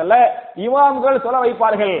பள்ளிவாசல்ல இமாம்கள் சொல்ல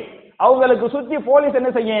வைப்பார்கள். அவங்களுக்கு சுத்தி போலீஸ் என்ன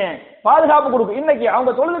செய்யும்? பாதுகாப்பு கொடுக்கும். இன்னைக்கு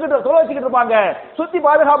அவங்க தொழ வச்சுக்கிட்டு இருப்பாங்க, சுத்தி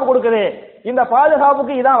பாதுகாப்பு கொடுக்குது. இந்த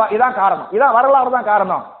பாதுகாப்புக்கு இதான் காரணம், இதான் வரலாறு தான்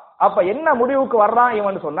காரணம். அப்ப என்ன முடிவுக்கு வர்றான்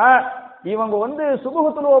இவன் சொன்னா, இவங்க வந்து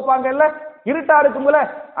சுபுஹ் தொழு வைப்பாங்கல்ல, இருட்டா இருக்கும்ல,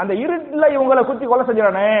 அந்த இருட்டுல இவங்களை குத்தி கொலை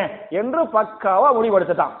செஞ்சிடணும் என்று பக்காவா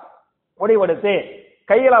முடிவெடுத்துட்டான். முடிவெடுத்து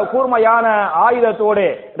கையில கூர்மையான ஆயுதத்தோடு,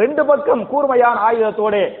 2 பக்கம் கூர்மையான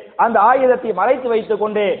ஆயுதத்தோடு அந்த ஆயுதத்தை மறைத்து வைத்துக்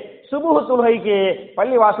கொண்டு சுபுஹ் தொழுகைக்கு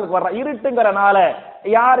பள்ளி வாசலுக்கு வர்றான். இருட்டுங்கிறனால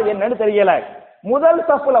யார் என்னன்னு தெரியல. முதல்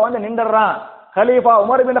சஃப்ல வந்து நின்றுறான். கலீஃபா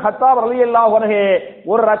உமர் பின் கத்தாப் ரலியல்லாஹு அன்ஹு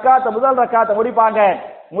ஒரு ரக்காத்தை, முதல் ரக்காத்தை முடிப்பாங்க.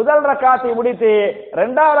 முதல் ரக்காத்தை முடித்து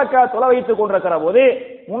 2வது ரக்காத் தொலை வைத்துக் கொண்டிருக்கிற போது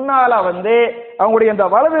முன்னால வந்து அவங்களுடைய இந்த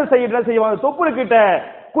வலது சைடுல செய்வாங்க, தொப்புளு கிட்ட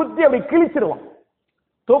குத்தி அப்படி கிழிச்சிருவான்.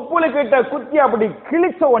 தொப்புளு கிட்ட குத்தி அப்படி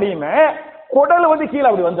கிழிச்ச உடனே குடல் வந்து கீழே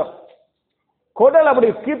அப்படி வந்துடும். குடல் அப்படி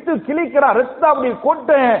கிழிக்கிறான், ரத்தம் அப்படி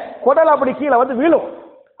கொட்டு, குடல் அப்படி கீழே வந்து விழும்.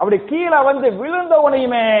 அப்படி கீழே வந்து விழுந்த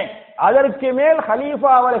உடனே அதற்கு மேல்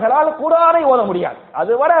ஹலீஃபா அவர்களால் குர்ஆனை ஓத முடியாது.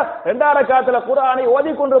 அதுவரை 2வது ரக்காத்துல குர்ஆனை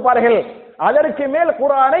ஓதிக்கொண்டிருப்பார்கள். அதற்கு மேல்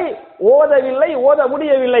குர்ஆனை ஓதவில்லை, ஓத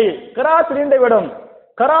முடியவில்லை. கிராத் நின்றுவிடும்.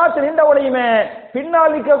 கிராத் நின்ற உடனே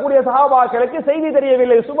பின்னால் நிற்கக்கூடிய சஹாபாக்களுக்கு செய்தி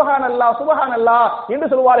தெரியவில்லை. சுப்ஹானல்லாஹ் சுப்ஹானல்லாஹ் என்று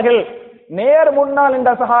சொல்வார்கள். நேர் முன்னால்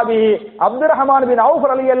இந்த சஹாபி அப்துர் ரஹ்மான் பின் அவுஃப்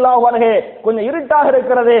ரலியல்லாஹு அன்ஹு கொஞ்சம் இருட்டாக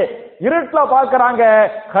இருக்கிறது. இருட்டுல பார்க்கறாங்க,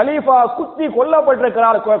 கலீஃபா குத்தி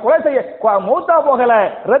கொல்லப்பட்டிருக்கிறார், கொலை செய்ய மூத்தா போகல,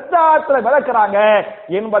 இரத்த ஆற்றல விளக்குறாங்க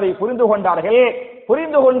என்பதை புரிந்து கொண்டார்கள்.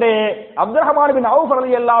 புரிந்து கொண்டு அப்துர் ரஹ்மான் பின் அவுஃப்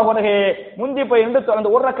ரலியல்லாஹு அன்ஹு முந்தி போய் அந்த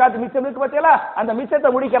ஒரு ரக்காத் மிச்சம் இருக்கு பார்த்தீங்களா, அந்த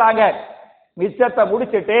மிச்சத்தை முடிக்கிறாங்க. மிச்சத்தை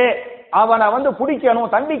முடிச்சிட்டு அவனை வந்து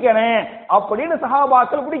பிடிக்கணும், தண்டிக்கணும் அப்படின்னு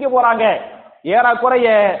சஹாபாக்கள் பிடிக்க போறாங்க. ஏறக்குறைய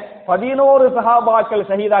 11 சஹாபாக்கள்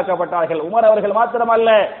ஷஹீதாக்கப்பட்டார்கள். உமர் அவர்கள் மாத்திரமல்ல,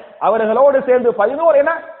 அவர்களோடு சேர்ந்து 11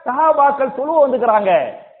 என சஹாபாக்கள் தொழு வந்துக்கிறாங்க.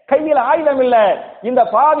 கையில் ஆயுதம் இல்ல, இந்த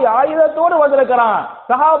பாவி ஆயுதத்தோடு வந்திருக்கிறான்.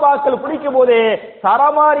 சஹாபாக்கள் பிடிக்கும் போது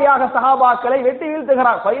சரமாரியாக சஹாபாக்களை வெட்டி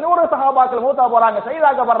வீழ்த்துகிறான். 11 சஹாபாக்கள் மூத்தா போறாங்க,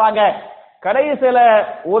 ஷஹீதாக்கப்படுறாங்க. கடைசியில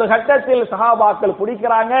ஒரு கட்டத்தில் சஹாபாக்கள்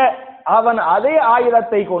பிடிக்கிறாங்க. அவன் அதே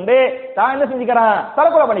ஆயுதத்தை கொண்டு தான் என்ன செஞ்சுக்கிறான்?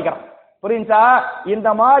 தற்கொலை பண்ணிக்கிறான். புரிஞ்சா? இந்த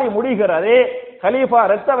மாதிரி முடிகிறது. கலீஃபா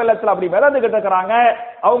ரத்த வெள்ளத்துல அப்படி மிதந்துகிட்டு இருக்கிறாங்க.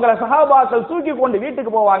 அவங்கள சஹாபாக்கள் தூக்கி கொண்டு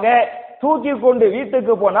வீட்டுக்கு போவாங்க. தூக்கி கொண்டு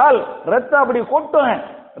வீட்டுக்கு போனால் ரத்தம் அப்படி கொட்டும்.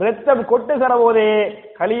 ரத்தம் கொட்டுகிற போது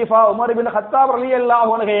கலீஃபா உமர் பின் கத்தாப்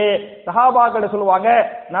ரலியல்லாஹு அன்ஹு சஹாபாக்கள் சொல்லுவாங்க,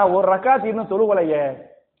 நான் ஒரு ரக்காத் இன்னும் தொழுவலையே,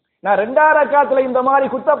 நான் 2வது ரக்காத்துல இந்த மாதிரி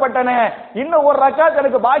குத்தப்பட்டனே, இன்னும் ஒரு ரக்காத்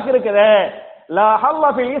எனக்கு பாக்கி இருக்குது. லா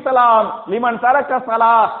ஹல்ல ஃபில் இஸ்லாம் லிமன் தரக்க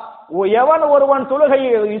ஸலாத், எவன் ஒருவன்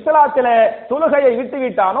இஸ்லாத்தில தொழுகையை விட்டு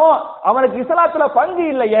விட்டானோ அவனுக்கு இஸ்லாத்துல பங்கு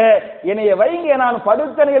இல்லையே, என்னைய வைங்க, நான்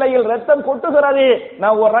படுத்த நிலையில் ரத்தம் கொட்டுகிறது,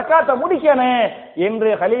 நான் ஒரு ரக்காத்தை முடிக்கணும் என்று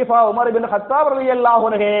கலீஃபா உமர் பின் கத்தாப் ரலியல்லாஹு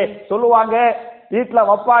அன்ஹு சொல்லுவாங்க. வீட்டுல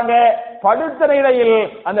வைப்பாங்க. படுத்த நிலையில்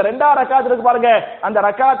அந்த 2வது ரக்காத் இருக்கு பாருங்க, அந்த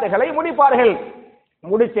ரக்காத்துகளை முடிப்பார்கள்.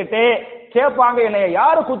 முடிச்சிட்டு கேட்பாங்க, என்னைய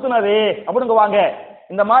யாரு குத்துனது அப்படிங்குவாங்க.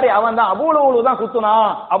 இந்த மாதிரி அவன் தான் அபூலூலு தான் குத்துனா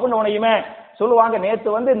அப்படின்னு உனையுமே சொல்லுவாங்க.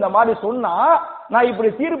 நேத்து இந்த மாதிரி சொன்னா நான் இப்படி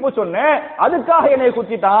தீர்ப்பு சொன்னேன், அதுக்காக என்னை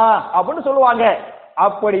குத்திட்டான் அப்படின்னு சொல்லுவாங்க.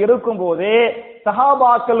 அப்படி இருக்கும்போது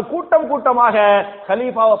சஹாபாக்கள் கூட்டம் கூட்டமாக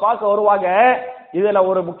கலீஃபாவை பார்க்க வருவாங்க. இதுல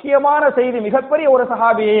ஒரு முக்கியமான செய்தி, மிகப்பெரிய ஒரு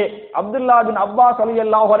சஹாபி அப்துல்லா பின் அப்பாஸ்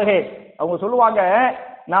ரலியல்லாஹு அன்ஹு அவங்க சொல்லுவாங்க,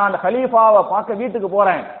 நான் கலீஃபாவை பார்க்க வீட்டுக்கு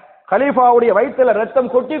போறேன், கலீஃபாவுடைய வயிற்றுல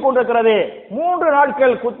ரத்தம் கொட்டி கொண்டிருக்கிறது. 3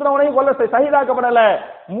 நாட்கள் குத்துனவனையும் கொல்ல சகிதாக்கப்படல.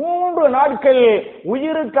 3 நாட்கள்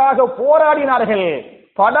உயிருக்காக போராடினார்கள்,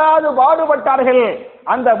 படாது பாடுபட்டார்கள்.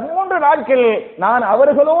 அந்த 3 நாட்கள் நான்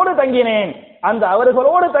அவர்களோடு தங்கினேன். அந்த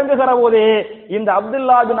அவர்களோடு தங்குகிற போது இந்த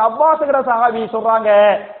அப்துல்லா பின் அப்பாஸ் சஹாபி சொல்றாங்க,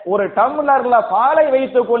 ஒரு டம்ளர்ல பாலை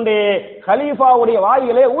வைத்துக் கொண்டு கலீஃபாவுடைய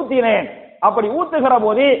வாயிலே ஊத்தினேன். அப்படி ஊத்துகிற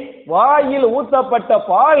போது வாயில் ஊத்தப்பட்ட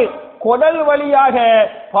பால் குடல் வழியாக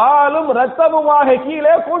பாலும் ரத்தமுமாக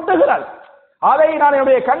கீழே கொட்டுகிறார். அதை நான்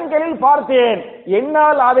என்னுடைய கண்களில் பார்த்தேன்,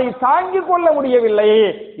 என்னால் அதை தாங்கிக் கொள்ள முடியவில்லை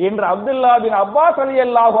என்று அப்துல்லா பின் அப்பாஸ்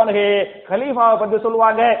ரலியல்லாஹு அன்ஹு கலீஃபாவை பற்றி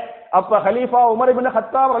சொல்லுவாங்க. அப்ப கலீஃபா உமர் பின்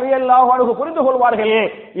கத்தாப் ரலியல்லாஹு அன்ஹு புரிந்து கொள்வார்கள்,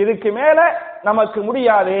 இதுக்கு மேல நமக்கு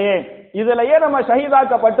முடியாது, இதுலயே நம்ம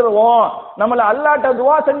ஷஹீதாக்கப்பட்டுருவோம், நம்மள அல்லாஹ்ட்ட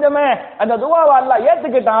துவா செஞ்சோமே அந்த துவாவை அல்லாஹ்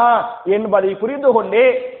ஏத்துக்கிட்டான் என்பதை புரிந்து கொண்டு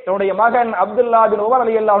தன்னுடைய மகன் அப்துல்லா பின் உமர்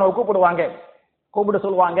ரலியல்லாஹு அன்ஹு கூப்பிடுவாங்க. கூப்பிட்டு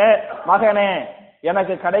சொல்லுவாங்க, மகனே,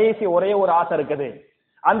 எனக்கு கடைசி ஒரே ஒரு ஆசை இருக்குது,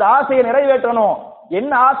 அந்த ஆசையை நிறைவேற்றணும்.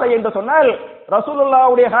 என்ன ஆசை என்று சொன்னால்,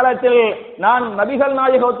 ரசூலுல்லாஹ்வுடைய காலத்தில் நான் நபிகள்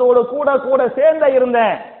நாயகத்தோடு கூட கூட சேர்ந்த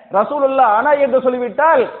இருந்தேன். ரசூலுல்லாஹ் அன என்று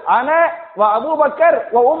சொல்லிவிட்டால் அன வ அபூபக்கர்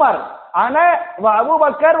வ உமர், அன வ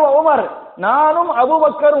அபூபக்கர் வ உமர், நானும்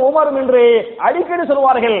அபூபக்கர் உமரும் என்று அடிக்கடி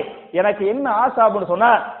சொல்வார்கள். எனக்கு என்ன ஆசை அப்படின்னு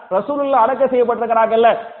சொன்னா, ரசூலுல்லாஹ் அடக்கம்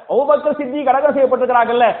செய்யப்பட்டிருக்கிறாங்கல்ல, அபூபக்கர் சித்திக் அடக்கம்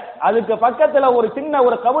செய்யப்பட்டிருக்கிறாங்கல்ல, அதுக்கு பக்கத்துல ஒரு சின்ன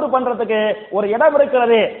ஒரு கபரு பண்றதுக்கு ஒரு இடம்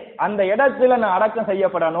இருக்கிறது, அந்த இடத்துல நான் அடக்கம்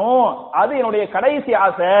செய்யப்படணும், அது என்னுடைய கடைசி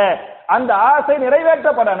ஆசை, அந்த ஆசை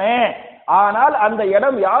நிறைவேற்றப்படணும். ஆனால் அந்த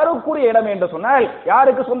இடம் யாருக்குரிய இடம் என்று சொன்னால்,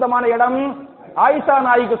 யாருக்கு சொந்தமான இடம்? ஆயிஷா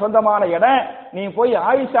நாய்க்கு சொந்தமான இடம். நீ போய்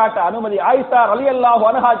ஆயிஷாட்ட அனுமதி, ஆயிஷா ரலியல்லாஹு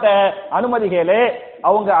அன்ஹாட்ட அனுமதி கேளு,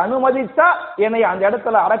 அவங்க அனுமதிச்சா என்னை அந்த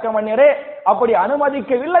இடத்துல அடக்கம் பண்ணிரு, அப்படி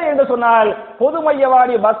அனுமதிக்கவில்லை என்று சொன்னால் பொது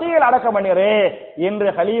மையவாடி பசியில் அடக்கம் பண்ணிரு என்று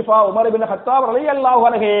கலீஃபா உமர் பின் கத்தாப் ரலியல்லாஹு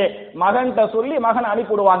அன்ஹு மகன்கிட்ட சொல்லி மகன்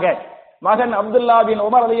அனுப்பிடுவாங்க. மகன் அப்துல்லா பின்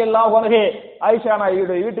உமர் ரலியல்லாஹு அன்ஹு ஆயிஷா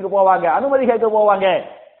நாயுடைய வீட்டுக்கு போவாங்க, அனுமதி கேட்க போவாங்க.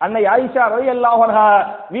 அன்னை ஆயிஷா ரலியல்லாஹு அன்ஹா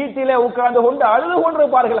வீட்டிலே உட்கார்ந்து கொண்டு அழுது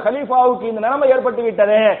கொண்டிருப்பார்கள், கலீஃபாவுக்கு இந்த நிலைமை ஏற்பட்டு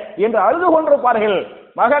விட்டது என்று அழுது கொண்டிருப்பார்கள்.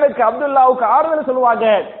 மகனுக்கு அப்துல்லாவுக்கு ஆறுதல் சொல்லுவாங்க.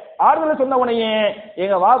 ஆறுதல் சொன்ன உடனே,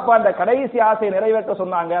 எங்க வாப்பா அந்த கடைசி ஆசையை நிறைவேற்ற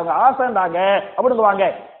சொன்னாங்க, அவங்க ஆசைண்டாங்க அப்படிங்குவாங்க.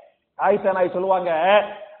 ஆயிஷா நாய் சொல்லுவாங்க,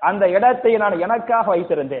 அந்த இடத்தை நான் எனக்காக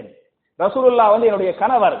வைத்திருந்தேன். ரசூலுல்லாஹ் என்னுடைய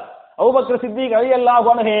கணவர், அபூபக்கர் சித்திக்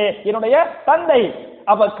ரலியல்லாஹு அன்ஹு என்னுடைய தந்தை.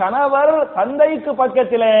 அப்ப கணவர் தந்தைக்கு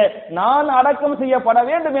பக்கத்திலே நான் அடக்கம் செய்யப்பட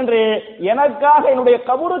வேண்டும் என்று எனக்காக என்னுடைய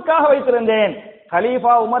கபருக்காக வைத்திருந்தேன்.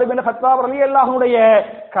 கலீஃபா உமர் பின் கத்தாப் ரலியல்லாஹு அன்ஹுடைய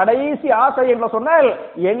கடைசி ஆசை என்று சொன்னால்,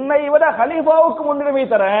 என்னை விட கலீஃபாவுக்கு முன்னுரிமை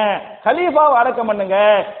தரேன், கலீஃபாவை அடக்கம் பண்ணுங்க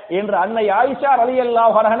என்று அன்னை ஆயிஷா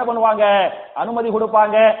ரலியல்லாஹு அன்ஹா என்ன பண்ணுவாங்க, அனுமதி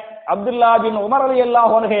கொடுப்பாங்க. அப்துல்லா பின் உமர்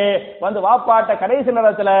ரலியல்லாஹு அன்ஹு வாப்பாட்ட கடைசி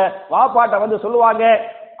நேரத்துல வாப்பாட்ட சொல்லுவாங்க.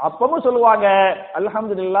 அப்பவும் சொல்லுவாங்க,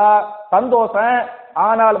 அல்ஹம்துலில்லாஹ், சந்தோஷம்,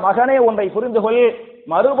 ஆனால் மகனே ஒன்றை புரிந்து கொள்,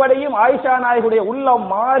 மறுபடியும் ஆயிஷா நாயகுடைய உள்ளம்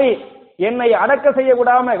மாறி என்னை அடக்க செய்ய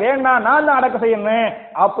விடாம வேண்டாம், நான் தான் அடக்க செய்யணும்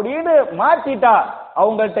அப்படின்னு மாற்றிட்டா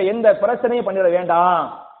அவங்கள்ட்ட எந்த பிரச்சனையும் பண்ணிட வேண்டாம்,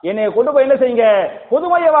 என்னை கொண்டு போய் என்ன செய்யுங்க,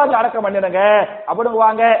 பொதுமையவாக அடக்கம் பண்ணிடுங்க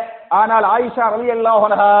அப்படிங்குவாங்க. ஆனால் ஆயிஷா ரலியல்லாஹு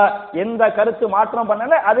அன்ஹா எந்த கருத்து மாற்றம்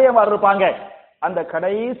பண்ணல, அதே மாதிரி இருப்பாங்க. அந்த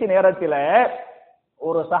கடைசி நேரத்துல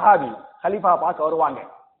ஒரு சஹாபி கலீஃபா பார்க்க வருவாங்க.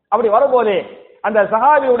 அப்படி வரும்போது அந்த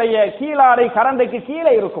சஹாபியுடைய கீழாடை கரண்டைக்கு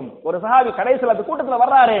கீழே இருக்கும். ஒரு சஹாபி கடைசியில் அந்த கூட்டத்துல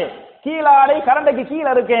வர்றாரு, கீழாடை கரண்டைக்கு கீழே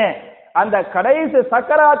இருக்கு. அந்த கடைசி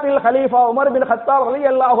சக்கராத்தில் கலீஃபா உமர் பின் கத்தாப்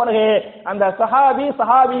ரலியல்லாஹு அன்ஹு அந்த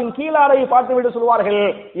சஹாபியின் கீழாடையை பார்த்து விட்டு சொல்வார்கள்,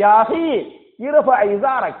 யாஹி இரஃபா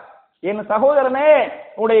இஸாரக், என் சகோதரனே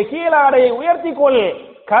உன்னுடைய கீழாடையை உயர்த்திக்கொள்,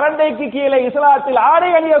 கரண்டைக்கு கீழே இஸ்லாத்தில் ஆடை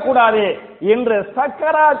அணியக்கூடாது என்று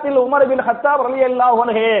சக்கராத்தில் உமர் பின் கத்தாப் ரலியல்லாஹு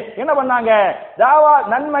அன்ஹு என்ன பண்ணாங்க, தாவா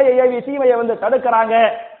நன்மையை ஏவி தீமையை தடுக்கிறாங்க.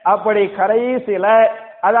 அப்படி கடைசில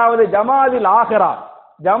அதாவது ஜமாதில் ஆகிரா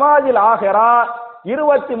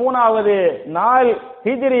 23வது நாள்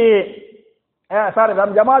ஹிஜ்ரி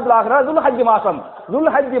ஜமாதுல் ஆகிரா துல்ஹஜ்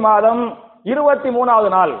மாதம் 23வது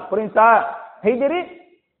நாள் புரியுதா? ஹிஜ்ரி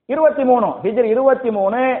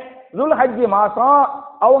 23 துல்ஹஜ் மாசம்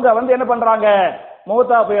அவங்க என்ன பண்றாங்க,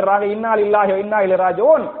 மௌத்தா போயிடுறாங்க. இன்னா லில்லாஹி வ இன்னா இலைஹி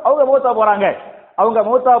ராஜிஊன். அவங்க மௌத்தா போறாங்க. அவங்க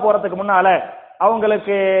மௌத்தா போறதுக்கு முன்னால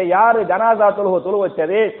அவங்களுக்கு யாரு ஜனாசா தொழு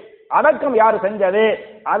வச்சது, அடக்கம் யாரு செஞ்சது,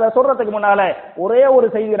 அதை சொல்றதுக்கு முன்னால ஒரே ஒரு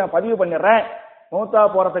செய்தியை நான் பதிவு பண்ணிடுறேன். மௌத்தா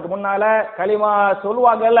போறதுக்கு முன்னால களிமா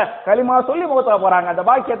சொல்லுவாங்கல்ல, களிமா சொல்லி மௌத்தா போறாங்க. அந்த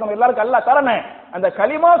பாக்கியத்தை எல்லாருக்கும் அல்லாஹ் தரணும். அந்த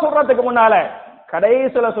களிமா சொல்றதுக்கு முன்னால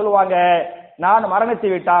கடைசியில சொல்லுவாங்க, நான் மரணித்து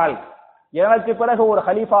விட்டால் எனக்கு பிறகு ஒரு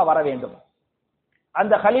ஹலீஃபா வர வேண்டும்.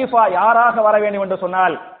 அந்த ஹலீஃபா யாராக வர வேண்டும் என்று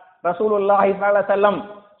சொன்னால் ரசூலுல்லாஹி ஸல்லல்லாஹு அலைஹி வஸல்லம்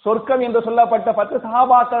சொர்க்கம் என்று சொல்லப்பட்ட 10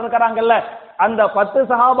 சஹாபாக்கள் இருக்கிறாங்கல்ல, அந்த 10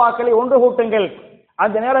 சஹாபாக்களை ஒன்று கூட்டுங்கள்.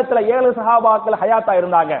 அந்த நேரத்தில் 7 சஹாபாக்கள் ஹயாத்தா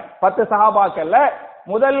இருந்தாங்க. 10 சஹாபாக்கள்ல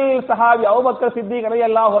முதல் சஹாபி அபூபக்கர் சித்திக்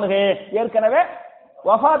ரலியல்லாஹு அன்ஹு ஏற்கனவே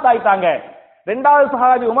வஃபாத் ஆயிட்டாங்க. இரண்டாவது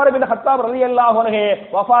சஹாபி உமர் பின் கத்தாப் ரலியல்லாஹு அன்ஹு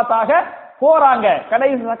வஃபாத்தாக போறாங்க.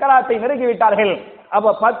 கடைசி சக்கராத்தை நெருங்கி விட்டார்கள். அப்ப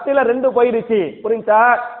 10ல 2 போயிருச்சு, புரியுதா?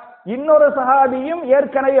 இன்னொரு சஹாபியும்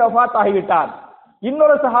ஏற்கனவே வஃபாத் ஆகிவிட்டார்.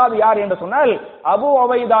 இன்னொரு சஹாபி யார் என்று சொன்னால் அபூ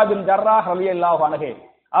உபைதா பின் ஜர்ராஹ் ரலியல்லாஹு அன்ஹு.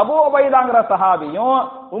 அபூ உபைதாங்கிற சஹாபியும்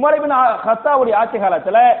உமர் இப்னு கத்தாவுடைய ஆட்சி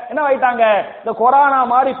காலத்துல என்ன ஆயிட்டாங்க, இந்த கொரோனா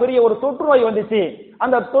மாதிரி பெரிய ஒரு தொற்று நோய் வந்துச்சு.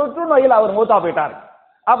 அந்த தொற்று நோயில் அவர் மௌத்தா போயிட்டார்.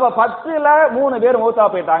 அப்ப 10ல 3 பேர் மௌத்தா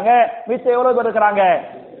போயிட்டாங்க. மிச்சம் எவ்வளவு பேர் இருக்கிறாங்க?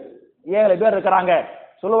 7 பேர் இருக்கிறாங்க.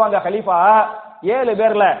 சொல்லுவாங்க ஹலீஃபா 7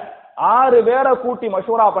 பேர்ல 6 பேரை கூட்டி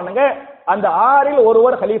மஷூரா பண்ணுங்க, அந்த 6ல்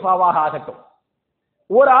ஒருவர் ஹலீஃபாவாக ஆகட்டும்.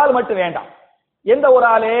 ஒரு ஆள் மட்டும் வேண்டாம். எந்த ஒரு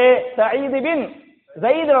ஆளு? சயீத் பின்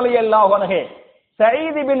ஸைத் ரலியல்லாஹு அன்ஹு.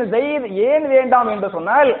 சயீத் பின் ஸைத் ஏன் வேண்டாம் என்று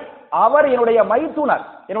சொன்னால் அவர் என்னுடைய மைத்துனர்,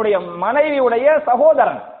 என்னுடைய மனைவியுடைய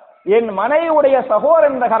சகோதரன். என் மனைவியுடைய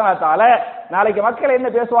சகோதரன் என்ற காரணத்தால நாளைக்கு மக்கள் என்ன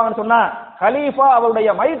பேசுவாங்கன்னு சொன்னா, ஹலீஃபா அவருடைய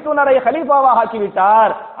மைத்துனரை ஹலீஃபாவாக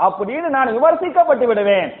ஆக்கிவிட்டார் அப்படின்னு நான் விமர்சிக்கப்பட்டு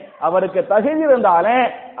விடுவேன். அவருக்கு தகுதி இருந்தாலும்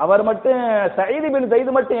அவர் மட்டும் சயீத் பின்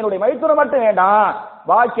ஸைத் மட்டும் என்னுடைய மைத்துனர் மட்டும் வேண்டாம்,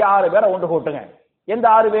 பாக்கி 6 பேரை ஒன்று கூட்டுங்க. எந்த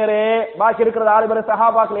 6 பேரு? பாக்கி இருக்கிற 6 பேர்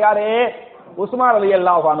சஹாபாக்கள் யாரு? உஸ்மான்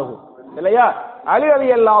ரலியல்லாஹு அன்ஹு இல்லையா, அலி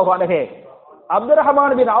ரலியல்லாஹு அன்ஹு, அப்துர்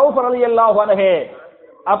ரஹ்மான் பின் அவுஃப் ரலியல்லாஹு அன்ஹு,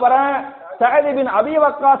 அப்புறம் சஅத் பின் அபி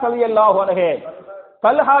வக்காஸ் ரலியல்லாஹு அன்ஹு,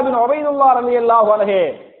 தல்ஹா பின் உபைதுல்லாஹ் ரலியல்லாஹு அன்ஹு,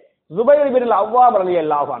 ஜுபைர் பின் அவ்வாம்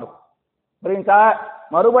ரலியல்லாஹு அன்ஹு. புரியுதா?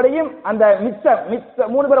 மறுபடியும் அந்த மிச்ச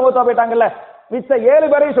 3 பேர் மௌத்தா போயிட்டாங்கல்ல, மிச்ச 7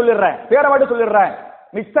 பேரையும் சொல்லிடுறேன், பேரை மட்டும் சொல்லிடுறேன்.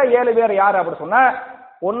 மிச்ச 7 பேர் யாரு அப்படி சொன்னா,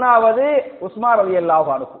 ஒன்னாவது உஸ்மான் ரலியல்லாஹு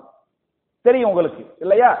அன்ஹு தெரியும் உங்களுக்கு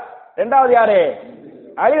இல்லையா? இரண்டாவது யாரு?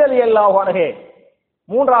 அலி ரலியல்லாஹு அன்ஹு.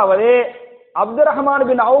 மூன்றாவது அப்துர் ரஹ்மான்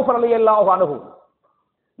பின் அவுஃப் ரலியல்லாஹு அன்ஹு.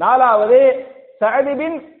 நாலாவது சஅத்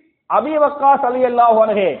பின் அபி வக்காஸ் ரலியல்லாஹு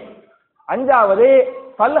அன்ஹு. அஞ்சாவது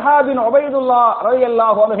தல்ஹா பின் உபைதுல்லாஹ்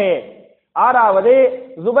ரலியல்லாஹு அன்ஹு. ஆறாவது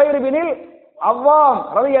ஜுபைர் பின் அவ்வாம்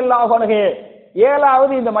ரலியல்லாஹு அன்ஹு.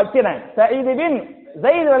 ஏழாவது இந்த மச்சினன் சயீத் பின்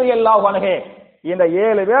ஸைத் ரலியல்லாஹு அன்ஹு. இந்த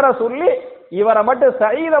 7 பேரை சொல்லி இவரை மட்டும்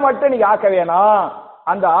சயீத மட்டும் நீங்க ஆக்க வேணாம்,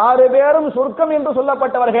 அந்த 6 பேரும் சொர்க்கம் என்று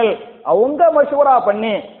சொல்லப்பட்டவர்கள், அவங்க மஷூரா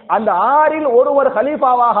பண்ணி அந்த 6ல் ஒருவர்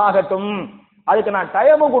ஹலீஃபாவாக ஆகட்டும். அதுக்கு நான்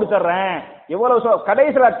டைமும் கொடுத்துறேன். இவ்வளவு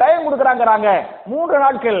கடைசியில டைம் கொடுக்குறாங்கிறாங்க 3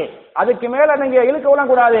 நாட்கள். அதுக்கு மேல நீங்க இழுக்க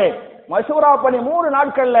கூடாது. மஷூரா பண்ணி 3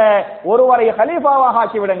 நாட்கள்ல ஒருவரை ஹலீஃபாவாக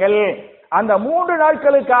ஆக்கி விடுங்கள். அந்த 3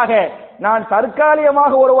 நாட்களுக்காக நான்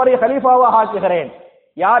தற்காலிகமாக ஒருவரை ஹலீஃபாவாக ஆக்குகிறேன்.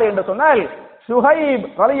 யார் என்று சொன்னால் சுஹைப்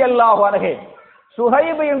ரலியல்லாஹு அன்ஹு.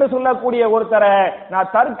 சுஹைப் என்று சொல்லக்கூடிய ஒருத்தரை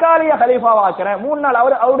நான் தற்காலிக ஹலீஃபாவா ஆக்குறேன். 3 நாள்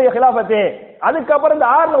அவருடைய ஹிலாஃபத்து, அதுக்கப்புறம் இந்த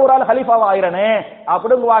 6ல ஒரு ஆள் ஹலீஃபாவா ஆகிறனே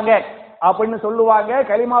அப்படிங்குவாங்க. அப்படின்னு சொல்லுவாங்க.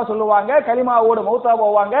 கலிமா சொல்லுவாங்க, கலிமாவோடு மௌத்தா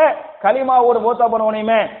போவாங்க. கலிமாவோடு மௌத்தா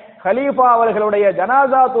போனவனையுமே ஹலீஃபா அவர்களுடைய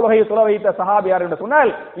ஜனாசா தொழுகை தொழ வைத்த சஹாபி யார் என்று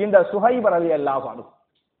சொன்னால் இந்த சுஹைப் ரலியல்லாஹு அன்ஹு.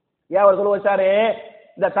 ஏன் அவர் சொல்ல வச்சாரு?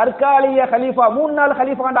 இந்த தற்காலிக ஹலீஃபா 3 நாள்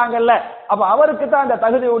ஹலீஃபாண்டாங்கல்ல, அப்ப அவருக்கு தான் அந்த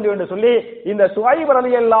தகுதி உண்டு என்று சொல்லி இந்த சுஹைப்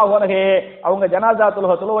ரலியல்லாஹு அன்ஹு அவங்க ஜனாசா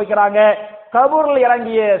தொழுகை தொழ வைக்கிறாங்க. கபூர்ல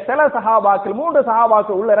இறங்கிய சில சஹாபாக்கள் 3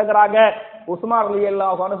 சஹாபாக்கள் உள்ள இறங்குறாங்க. உஸ்மான்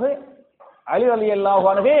ரலியல்லாஹு அன்ஹு, அலி ரலியல்லாஹு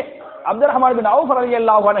அன்ஹு, அப்துல் ரஹ்மான் பின் அவுஃப்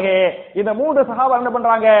ரலியல்லாஹு அன்ஹு இந்த 3 சஹாபா என்ன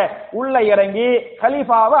பண்றாங்க, உள்ள இறங்கி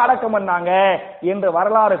கலீஃபாவை அடக்கம் பண்ணாங்க என்று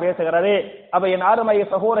வரலாறு பேசுகிறது. அப்ப என் அருமை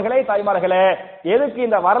சகோதரர்களே, தாய்மார்களே, எதுக்கு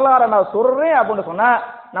இந்த வரலாறு நான் சொல்றேன் அப்படின்னு சொன்னா,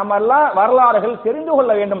 நம்ம எல்லாம் வரலாறுகள் தெரிந்து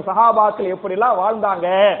கொள்ள வேண்டும். சஹாபாக்கள் எப்படி எல்லாம் வாழ்ந்தாங்க,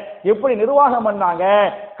 எப்படி நிர்வாகம் பண்ணாங்க,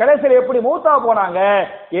 கடைசியில் எப்படி மூத்தா போனாங்க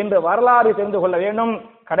என்று வரலாறு தெரிந்து கொள்ள வேண்டும்.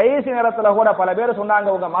 கடைசி நேரத்துல கூட பல பேர் சொன்னாங்க,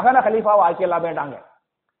 உங்க மகனை ஹலீஃபாவை ஆக்கிடலாம் வேண்டாங்க,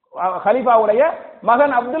 ஹலீஃபாவுடைய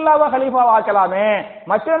மகன் அப்துல்லாவா ஹலீஃபாவா ஆக்கலாமே,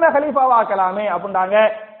 மச்சன ஹலீஃபாவா ஆக்கலாமே அப்படின்றாங்க.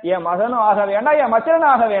 என் மகனும் ஆக வேண்டாம், என் மச்சனும்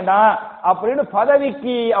ஆக வேண்டாம் அப்படின்னு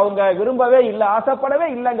பதவிக்கு அவங்க விரும்பவே இல்லை, ஆசைப்படவே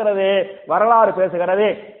இல்லைங்கிறது வரலாறு பேசுகிறது.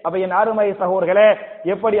 அப்ப என் அருமை சகோதரர்களே,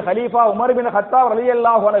 எப்படி ஹலீஃபா உமர் பின் கத்தாப்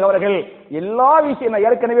ரலியல்லாஹு அன்ஹு அவர்கள் எல்லா விஷயம்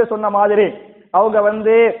ஏற்கனவே சொன்ன மாதிரி அவங்க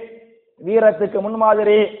வீரத்துக்கு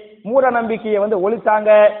முன்மாதிரி, மூட நம்பிக்கையை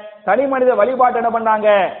ஒழித்தாங்க, தனி மனித வழிபாட்டு என்ன பண்ணாங்க,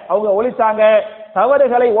 அவங்க ஒழித்தாங்க.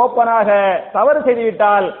 தவறுகளை ஓப்பனாக தவறு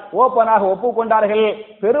செய்துவிட்டால் ஓப்பனாக ஒப்புக்கொண்டார்கள்,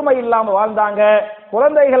 பெருமை இல்லாம வாழ்ந்தாங்க,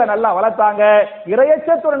 குழந்தைகளை நல்லா வளர்த்தாங்க,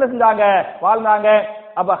 இறையச்சத்துடன் செஞ்சாங்க, வாழ்ந்தாங்க.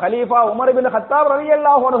 அப்ப ஹலீஃபா உமர் பின் கத்தாப்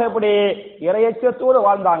ரலியல்லாஹு அன்ஹு எப்படி இறையச்சத்தோடு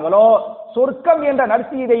வாழ்ந்தாங்களோ, சொர்க்கம் என்ற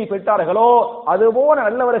நற்செய்தியை பெற்றார்களோ, அதுபோல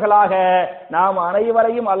நல்லவர்களாக நாம்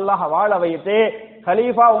அனைவரையும் அல்லாஹ் வாழ வைத்து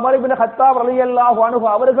கலீஃபா உமர் பின் கத்தாப் ரலியல்லாஹு அன்ஹு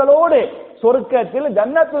அவர்களோடு சொர்க்கத்தில்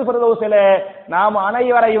ஜன்னத்துல் ஃபிர்தௌஸிலே நாம்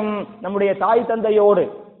அனைவரையும் நம்முடைய தாய் தந்தையோடு,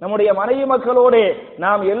 நம்முடைய மனைவி மக்களோடு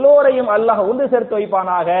நாம் எல்லோரையும் அல்லாஹ் ஒன்று சேர்த்து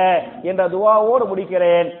வைப்பானாக என்ற துஆவோடு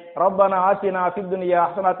முடிக்கிறேன். ரப்பனா ஆத்தினா ஃபித் துன்யா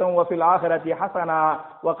ஹஸனத்தன் வ ஃபில் ஆখিরাতি ஹஸனா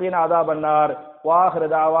வ கீனா அஸாபன்னார் வ ஆகிரு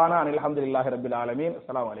தஅவானா அல்ஹம்துலில்லாஹி ரப்பில் ஆலமீன்.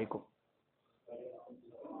 அஸ்ஸலாமு அலைக்கும்.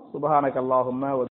 சுப்ஹானக அல்லாஹும்ம